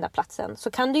snapkartan på den där platsen,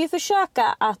 så kan du ju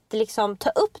försöka att liksom ta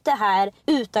upp det här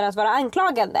utan att vara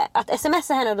anklagande. Att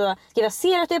smsa henne då, skriva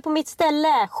ser att du är på mitt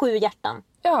ställe, 7 hjärtan.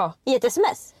 i ett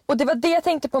sms. Och det var det jag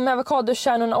tänkte på med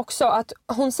avokadokärnorna också. Att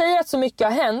hon säger att så mycket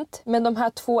har hänt. Men de här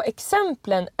 2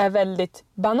 exemplen är väldigt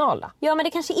banala. Ja, men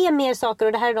det kanske är mer saker.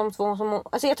 Och det här är de 2 som...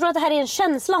 Alltså jag tror att det här är en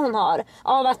känsla hon har.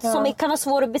 Av att, som kan vara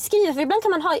svår att beskriva. För ibland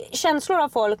kan man ha känslor av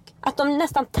folk. Att de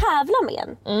nästan tävlar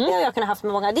med en. Det har jag kunnat haft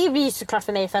med många. Det blir ju såklart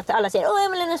för mig. För att alla säger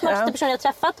Emelie är den smartaste personen jag har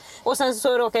träffat. Och sen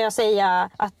så råkar jag säga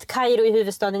att Kairo är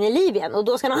huvudstaden i Libyen. Och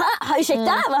då ska någon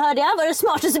ursäkta, vad hörde jag? Var det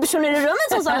smartaste personen i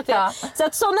rummet som sa det? Så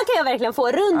att sådana kan jag verkligen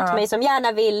få runt mig som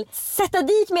gärna vill sätta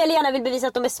dit mig eller gärna vill bevisa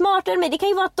att de är smartare än mig. Det kan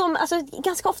ju vara att de, alltså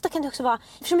ganska ofta kan det också vara,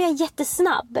 eftersom jag är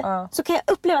jättesnabb så kan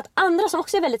jag uppleva att andra som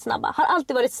också är väldigt snabba har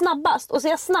alltid varit snabbast och så är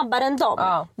jag snabbare än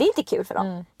dem. Det är inte kul för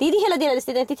dem. Det är hela deras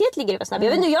identitet ligger i att vara snabb. Jag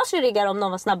vet inte hur jag skulle rigga om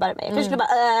någon var snabbare än mig. Jag kanske skulle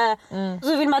bara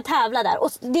så vill man tävla där.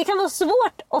 Och det kan vara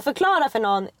svårt att förklara för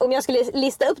någon. Om jag skulle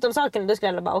lista upp de sakerna, då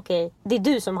skulle jag bara okej, det är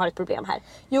du som har ett problem här.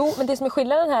 Jo, men det som är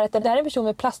skillnaden här är att det här är en person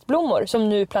med plastblommor som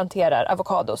nu planterar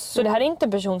avokados. Så det här är inte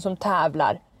en person som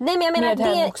tävlar. Nej, men jag menar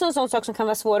det är också en sån sak som kan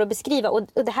vara svår att beskriva. Och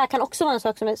det här kan också vara en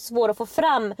sak som är svår att få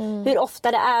fram. Hur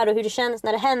ofta det är och hur det känns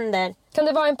när det händer. Kan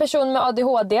det vara en person med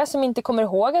ADHD som inte kommer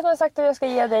ihåg att man sagt att jag ska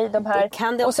ge dig de här.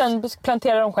 Kan det också. Och sen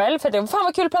planterar de själv. För det fan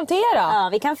vad kul att plantera. Ja,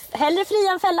 vi kan hellre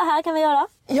fria en fälla här kan vi göra.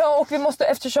 Ja, och vi måste,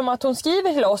 eftersom att hon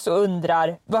skriver till oss och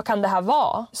undrar vad kan det här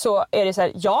vara. Så är det så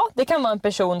här, ja det kan vara en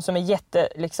person som är jätte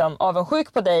liksom,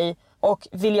 avundsjuk på dig. Och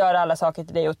vill göra alla saker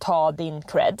till dig och ta din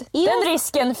cred. Den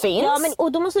risken finns. Ja, men,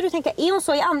 och då måste du tänka, är hon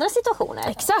så i andra situationer?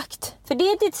 Exakt. För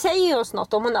det säger ju oss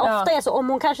något. Om hon ofta är så, om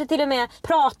hon kanske till och med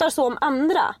pratar så om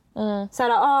andra.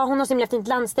 Såhär, hon har så himla fint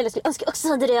landställe. Jag önskar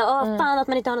också det. Fan att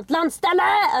man inte har något landställe.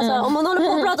 Alltså, om hon håller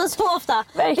på att prata så ofta.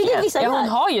 Verkligen. Ja, hon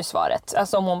har ju svaret.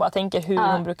 Alltså om hon bara tänker hur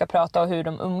hon brukar prata och hur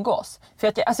de umgås. För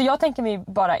att, jag tänker mig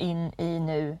bara in i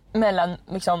nu mellan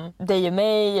liksom, dig och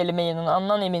mig eller mig och någon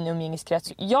annan i min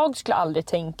umgängeskrets. Jag skulle aldrig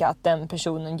tänka att den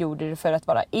personen gjorde det för att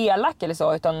vara elak eller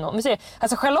så. Utan om vi säger,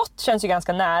 alltså Charlotte känns ju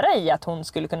ganska nära i att hon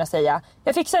skulle kunna säga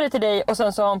jag fixar det till dig och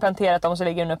sen så har hon planterat dem och så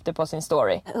lägger hon upp det på sin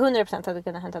story. 100% hade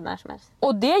kunnat hända när som helst.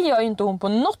 Och det gör ju inte hon på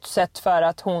något sätt för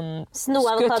att hon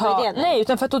ska ta... Nej,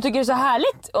 utan för att hon tycker det är så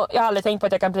härligt. Och jag har aldrig tänkt på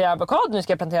att jag kan plantera avokado. Nu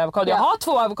ska jag plantera avokado. Jag har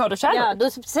 2 avokadokärnor. Ja, då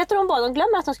sätter de båda. De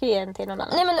glömmer att de ska ge den till någon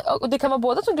annan. Nej, men och det kan vara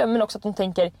båda som glömmer men också att de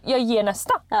tänker jag ger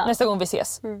nästa gång vi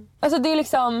ses. Alltså det är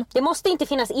liksom... Det måste inte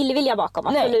finnas illvilja bakom.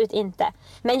 Absolut inte.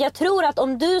 Men jag tror att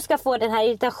om du ska få den här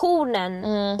irritationen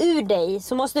ur dig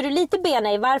så måste du lite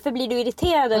bena i varför blir du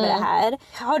irriterad över det här.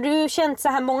 Har du känt så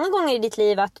här många gånger i ditt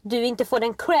liv att du inte får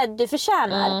den cred du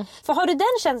förtjänar? För har du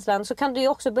den känslan så kan du ju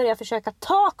också börja försöka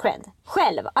ta cred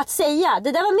själv. Att säga,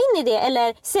 det där var min idé.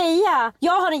 Eller säga,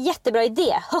 jag har en jättebra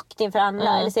idé högt inför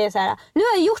andra. Eller säga så här, nu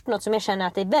har jag gjort något som jag känner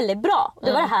att det är väldigt bra.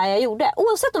 Det var det här jag gjorde.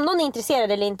 Oavsett om någon är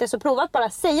intresserad eller inte så prova att bara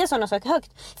säga sådana saker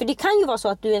högt. För det kan ju vara så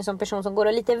att du är en sån person som går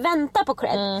och lite väntar på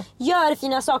cred. Gör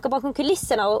fina saker bakom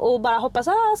kulisserna och bara hoppas,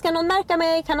 ska någon märka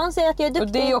mig? Kan någon säga att jag är duktig?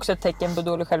 Och det är ju också ett tecken på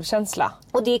dålig självkänsla.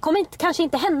 Och det kommer kanske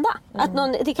inte hända. Att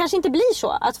det kanske inte blir så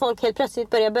att folk helt plötsligt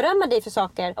börjar berömma dig för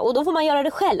saker. Och då får man göra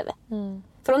det själv.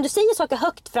 För om du säger saker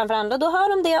högt framför andra, då hör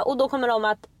de det och då kommer de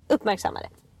att uppmärksamma det.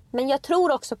 Men jag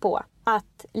tror också på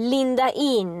att linda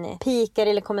in pikar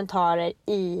eller kommentarer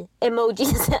i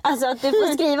emojis. Alltså att du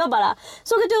får skriva bara,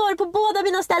 såg att du har varit på båda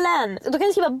mina ställen. Då kan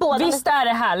du skriva båda. Visst är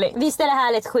det härligt. Visst är det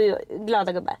härligt, 7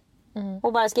 glada gubbar.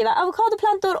 Och bara skriva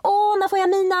avokadoplantor, när får jag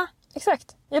mina?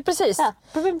 Exakt, ja precis.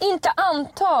 Inte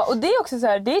anta, och det är också så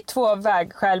här, det är 2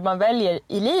 vägskäl man väljer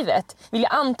i livet. Vill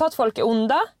jag anta att folk är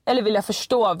onda eller vill jag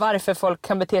förstå varför folk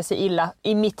kan bete sig illa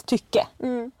i mitt tycke?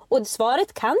 Och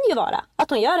svaret kan ju vara att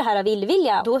hon gör det här av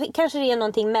illvilja. Då kanske det är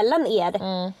någonting mellan er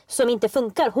som inte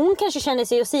funkar. Hon kanske känner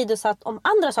sig åsidosatt om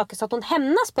andra saker så att hon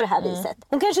hämnas på det här viset.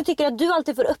 Hon kanske tycker att du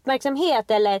alltid får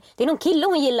uppmärksamhet. Eller det är någon kille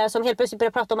hon gillar som helt plötsligt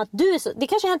börjar prata om att du är så... Det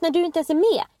kanske har hänt när du inte ens är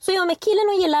med. Så jag med killen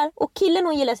hon gillar och killen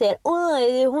hon gillar säger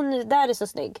hon där är så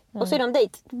snygg. Och så är de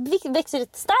dejt. Växer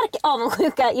ett stark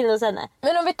avundsjuka in hos henne.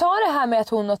 Men om vi tar det här med att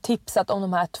hon har tipsat om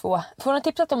de här 2. För hon har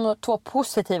tipsat om 2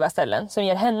 positiva ställen som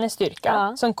ger henne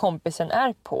styrka. Som kompisen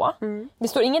är på. Det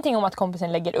står ingenting om att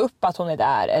kompisen lägger upp att hon är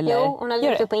där. Eller jo, hon har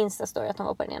lagt upp på Insta-story att hon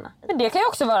var på den ena. Men det kan ju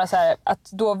också vara så här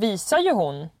att då visar ju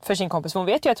hon för sin kompis. För hon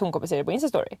vet ju att hon kompenserar på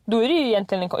Insta-story. Då är det ju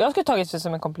egentligen jag skulle tagit det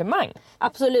som en komplimang.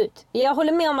 Absolut. Jag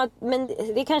håller med om att men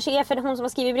det kanske är för hon som har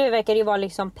skrivit brev verkar ju vara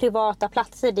liksom privata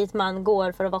platser dit man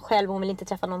går för att vara själv. Hon vill inte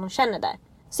träffa någon hon känner där.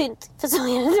 Synd, för så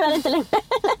är det tyvärr inte längre.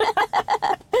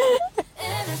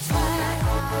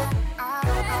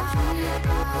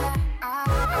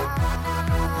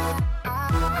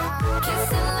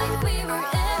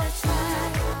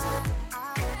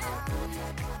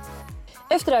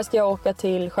 Efter det här ska jag åka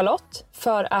till Charlotte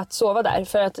för att sova där.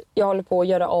 För att jag håller på att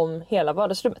göra om hela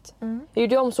vardagsrummet. Jag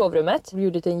gjorde om sovrummet, jag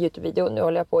gjorde till en YouTube-video. Nu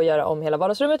håller jag på att göra om hela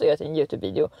vardagsrummet och göra till en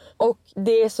YouTube-video. Och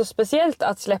det är så speciellt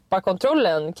att släppa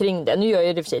kontrollen kring det. Nu gör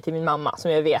jag det för sig till min mamma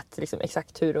som jag vet liksom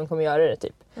exakt hur hon kommer göra det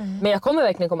typ. Men jag kommer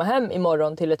verkligen komma hem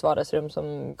imorgon till ett vardagsrum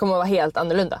som kommer att vara helt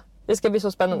annorlunda. Det ska bli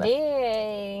så spännande. Det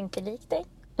är inte likt dig.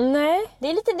 Nej. Det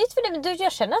är lite nytt för dig.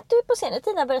 Jag känner att du på senare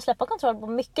tid har börjat släppa kontroll på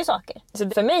mycket saker. Så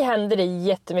för mig hände det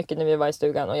jättemycket när vi var i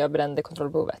stugan och jag brände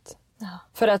kontrollbehovet. Ja.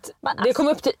 För att det kom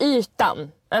upp till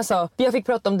ytan. Alltså, jag fick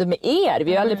prata om det med er.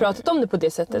 Vi har aldrig pratat om det på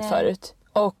det sättet förut.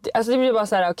 Och alltså det blir bara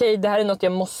så här: okej, det här är något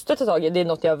jag måste ta tag i. Det är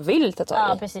något jag vill ta tag i.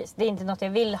 Ja, precis. Det är inte något jag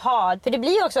vill ha. För det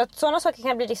blir ju också att sådana saker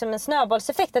kan bli liksom en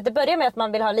snöbollseffekt. Att det börjar med att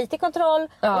man vill ha lite kontroll.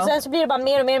 Och sen så blir det bara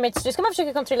mer och mer. Så ska man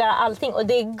försöka kontrollera allting. Och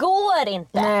det går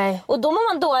inte. Nej. Och då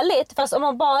mår man dåligt. Fast om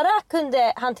man bara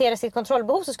kunde hantera sitt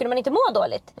kontrollbehov så skulle man inte må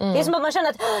dåligt. Det är som att man känner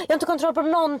att jag har inte kontroll på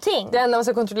någonting. Det enda man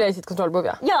ska kontrollera är sitt kontrollbehov,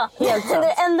 ja. Ja, helt sant.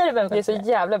 det enda du behöver Det är så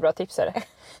jävla bra tips är det.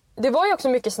 Det var ju också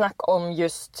mycket snack om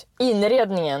just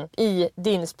inredningen i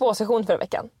din spåsession förra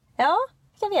veckan. Ja,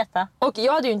 jag veta. Och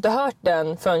jag hade ju inte hört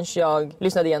den förrän jag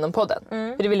lyssnade igenom podden.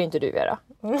 För det vill inte du göra.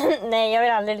 Nej, jag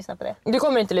vill aldrig lyssna på det. Du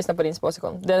kommer inte lyssna på din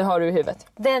spåsession. Den har du i huvudet.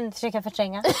 Den försöker jag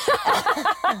förtränga.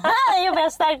 Jag jobbar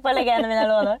starkt på att lägga en i mina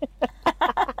lådor.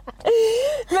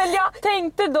 Men jag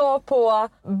tänkte då på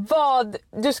vad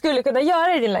du skulle kunna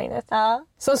göra i din lägenhet. Ja.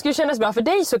 Som skulle kännas bra för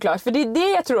dig såklart. För det är det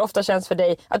jag tror ofta känns för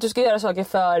dig. Att du ska göra saker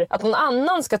för att någon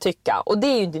annan ska tycka. Och det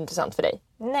är ju inte intressant för dig.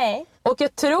 Nej. Och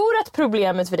jag tror att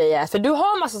problemet för dig är, för du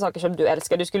har massa saker som du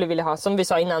älskar. Du skulle vilja ha, som vi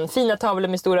sa innan, fina tavlor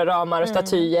med stora ramar och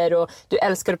statyer. Och du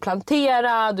älskar att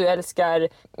plantera, du älskar,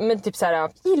 men typ såhär,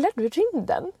 gillar du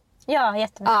rymden? Ja,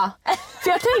 jättemycket. Ja, för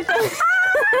jag tänkte...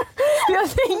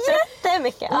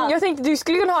 Jättemycket. Ja. Jag tänkte du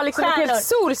skulle kunna ha liksom ett helt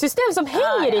solsystem som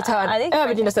hänger i ett hörn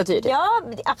över dina statyer. Ja,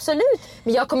 absolut.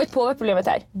 Men jag har kommit på vad problemet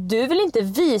är. Du vill inte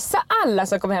visa alla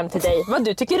som kommer hem till dig vad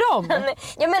du tycker om.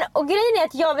 Ja, men, och grejen är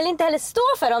att jag vill inte heller stå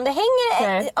för om det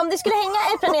hänger. Om det skulle hänga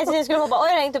en planet och jag skulle hoppa, oj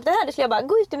jag har hängt upp det här, då skulle jag bara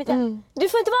gå ut ur mitt hem. Du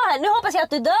får inte vara här. Nu hoppas jag att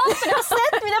du dör för du har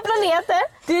sett mina planeter.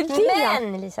 Det är det.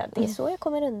 Men Lisa, det är så jag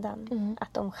kommer undan.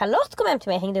 Att om Charlotte kom hem till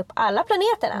mig och hängde upp alla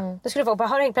planeterna, då skulle folk bara,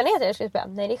 har du hängt planeter? Jag skulle säga,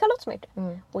 nej det är Charlotte som har gjort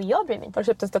det. Och jag bryr mig inte. Har du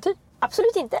köpt en staty?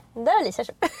 Absolut inte. Där har Lisa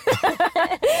köpt.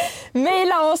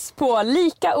 Maila oss på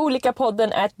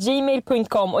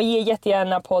likaolikapodden@gmail.com och ge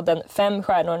jättegärna podden 5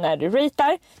 stjärnor när du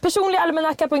ratear.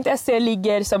 Personligalmanacka.se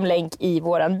ligger som länk i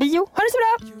våran bio. Ha det så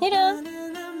bra! Hej då!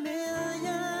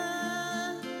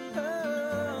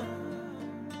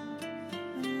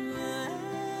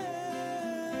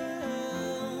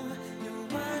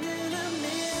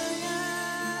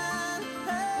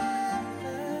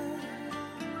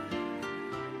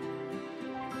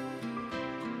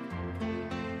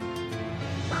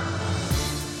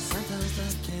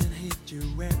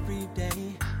 Every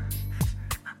day,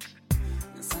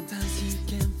 and sometimes you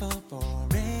can fall for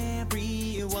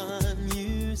everyone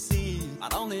you see,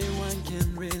 but only one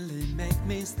can really make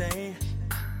me stay.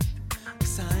 A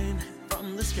sign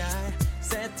from the sky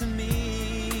said to me,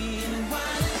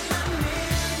 one in a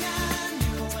million,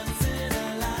 you once in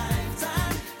a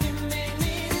lifetime, you made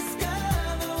me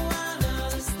discover one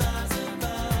of the stars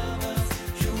above us.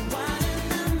 You're one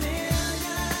in a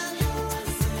million, you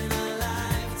once in a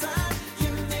lifetime,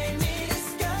 you made me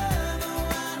discover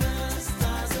one of the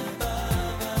stars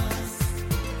above us.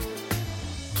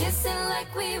 Kissing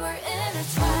like we were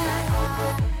intertwined.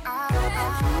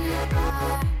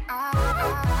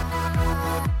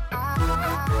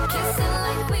 Kissing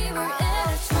like we were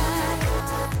intertwined.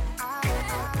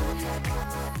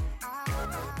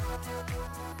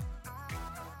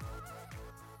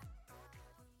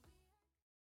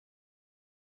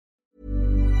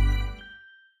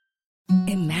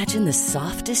 Imagine the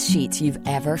softest sheets you've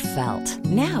ever felt.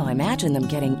 Now imagine them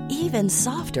getting even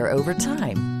softer over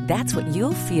time. That's what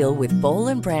you'll feel with Boll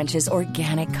and Branch's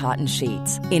organic cotton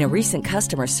sheets. In a recent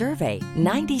customer survey,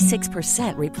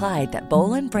 96% replied that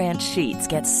Boll and Branch sheets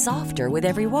get softer with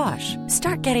every wash.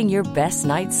 Start getting your best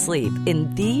night's sleep in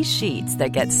these sheets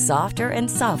that get softer and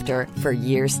softer for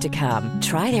years to come.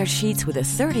 Try their sheets with a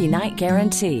 30-night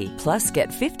guarantee. Plus, get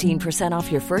 15%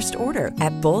 off your first order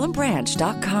at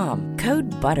bollandbranch.com. Code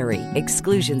BUTTERY.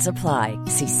 Exclusions apply.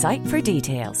 See site for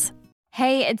details.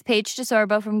 Hey, it's Paige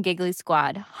DeSorbo from Giggly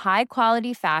Squad. High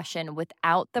quality fashion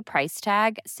without the price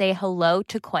tag. Say hello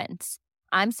to Quince.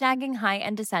 I'm snagging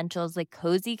high-end essentials like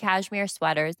cozy cashmere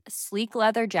sweaters, sleek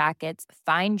leather jackets,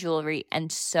 fine jewelry,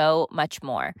 and so much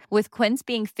more. With Quince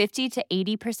being 50 to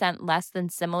 80% less than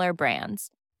similar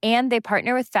brands. And they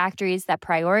partner with factories that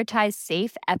prioritize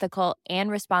safe, ethical, and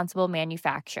responsible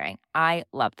manufacturing. I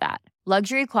love that.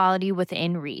 Luxury quality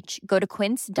within reach. Go to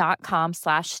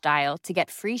quince.com/style to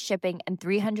get free shipping and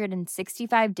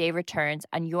 365-day returns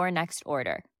on your next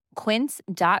order.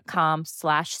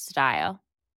 Quince.com/style.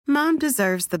 Mom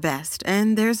deserves the best,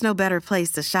 and there's no better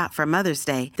place to shop for Mother's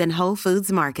Day than Whole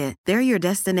Foods Market. They're your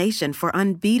destination for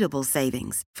unbeatable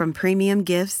savings, from premium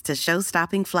gifts to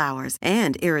show-stopping flowers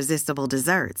and irresistible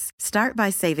desserts. Start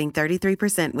by saving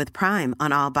 33% with Prime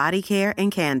on all body care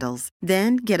and candles.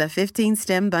 Then get a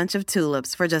 15-stem bunch of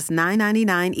tulips for just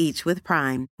 $9.99 each with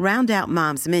Prime. Round out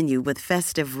Mom's menu with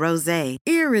festive rosé,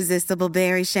 irresistible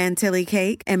berry chantilly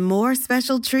cake, and more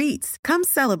special treats. Come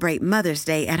celebrate Mother's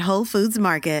Day at Whole Foods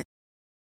Market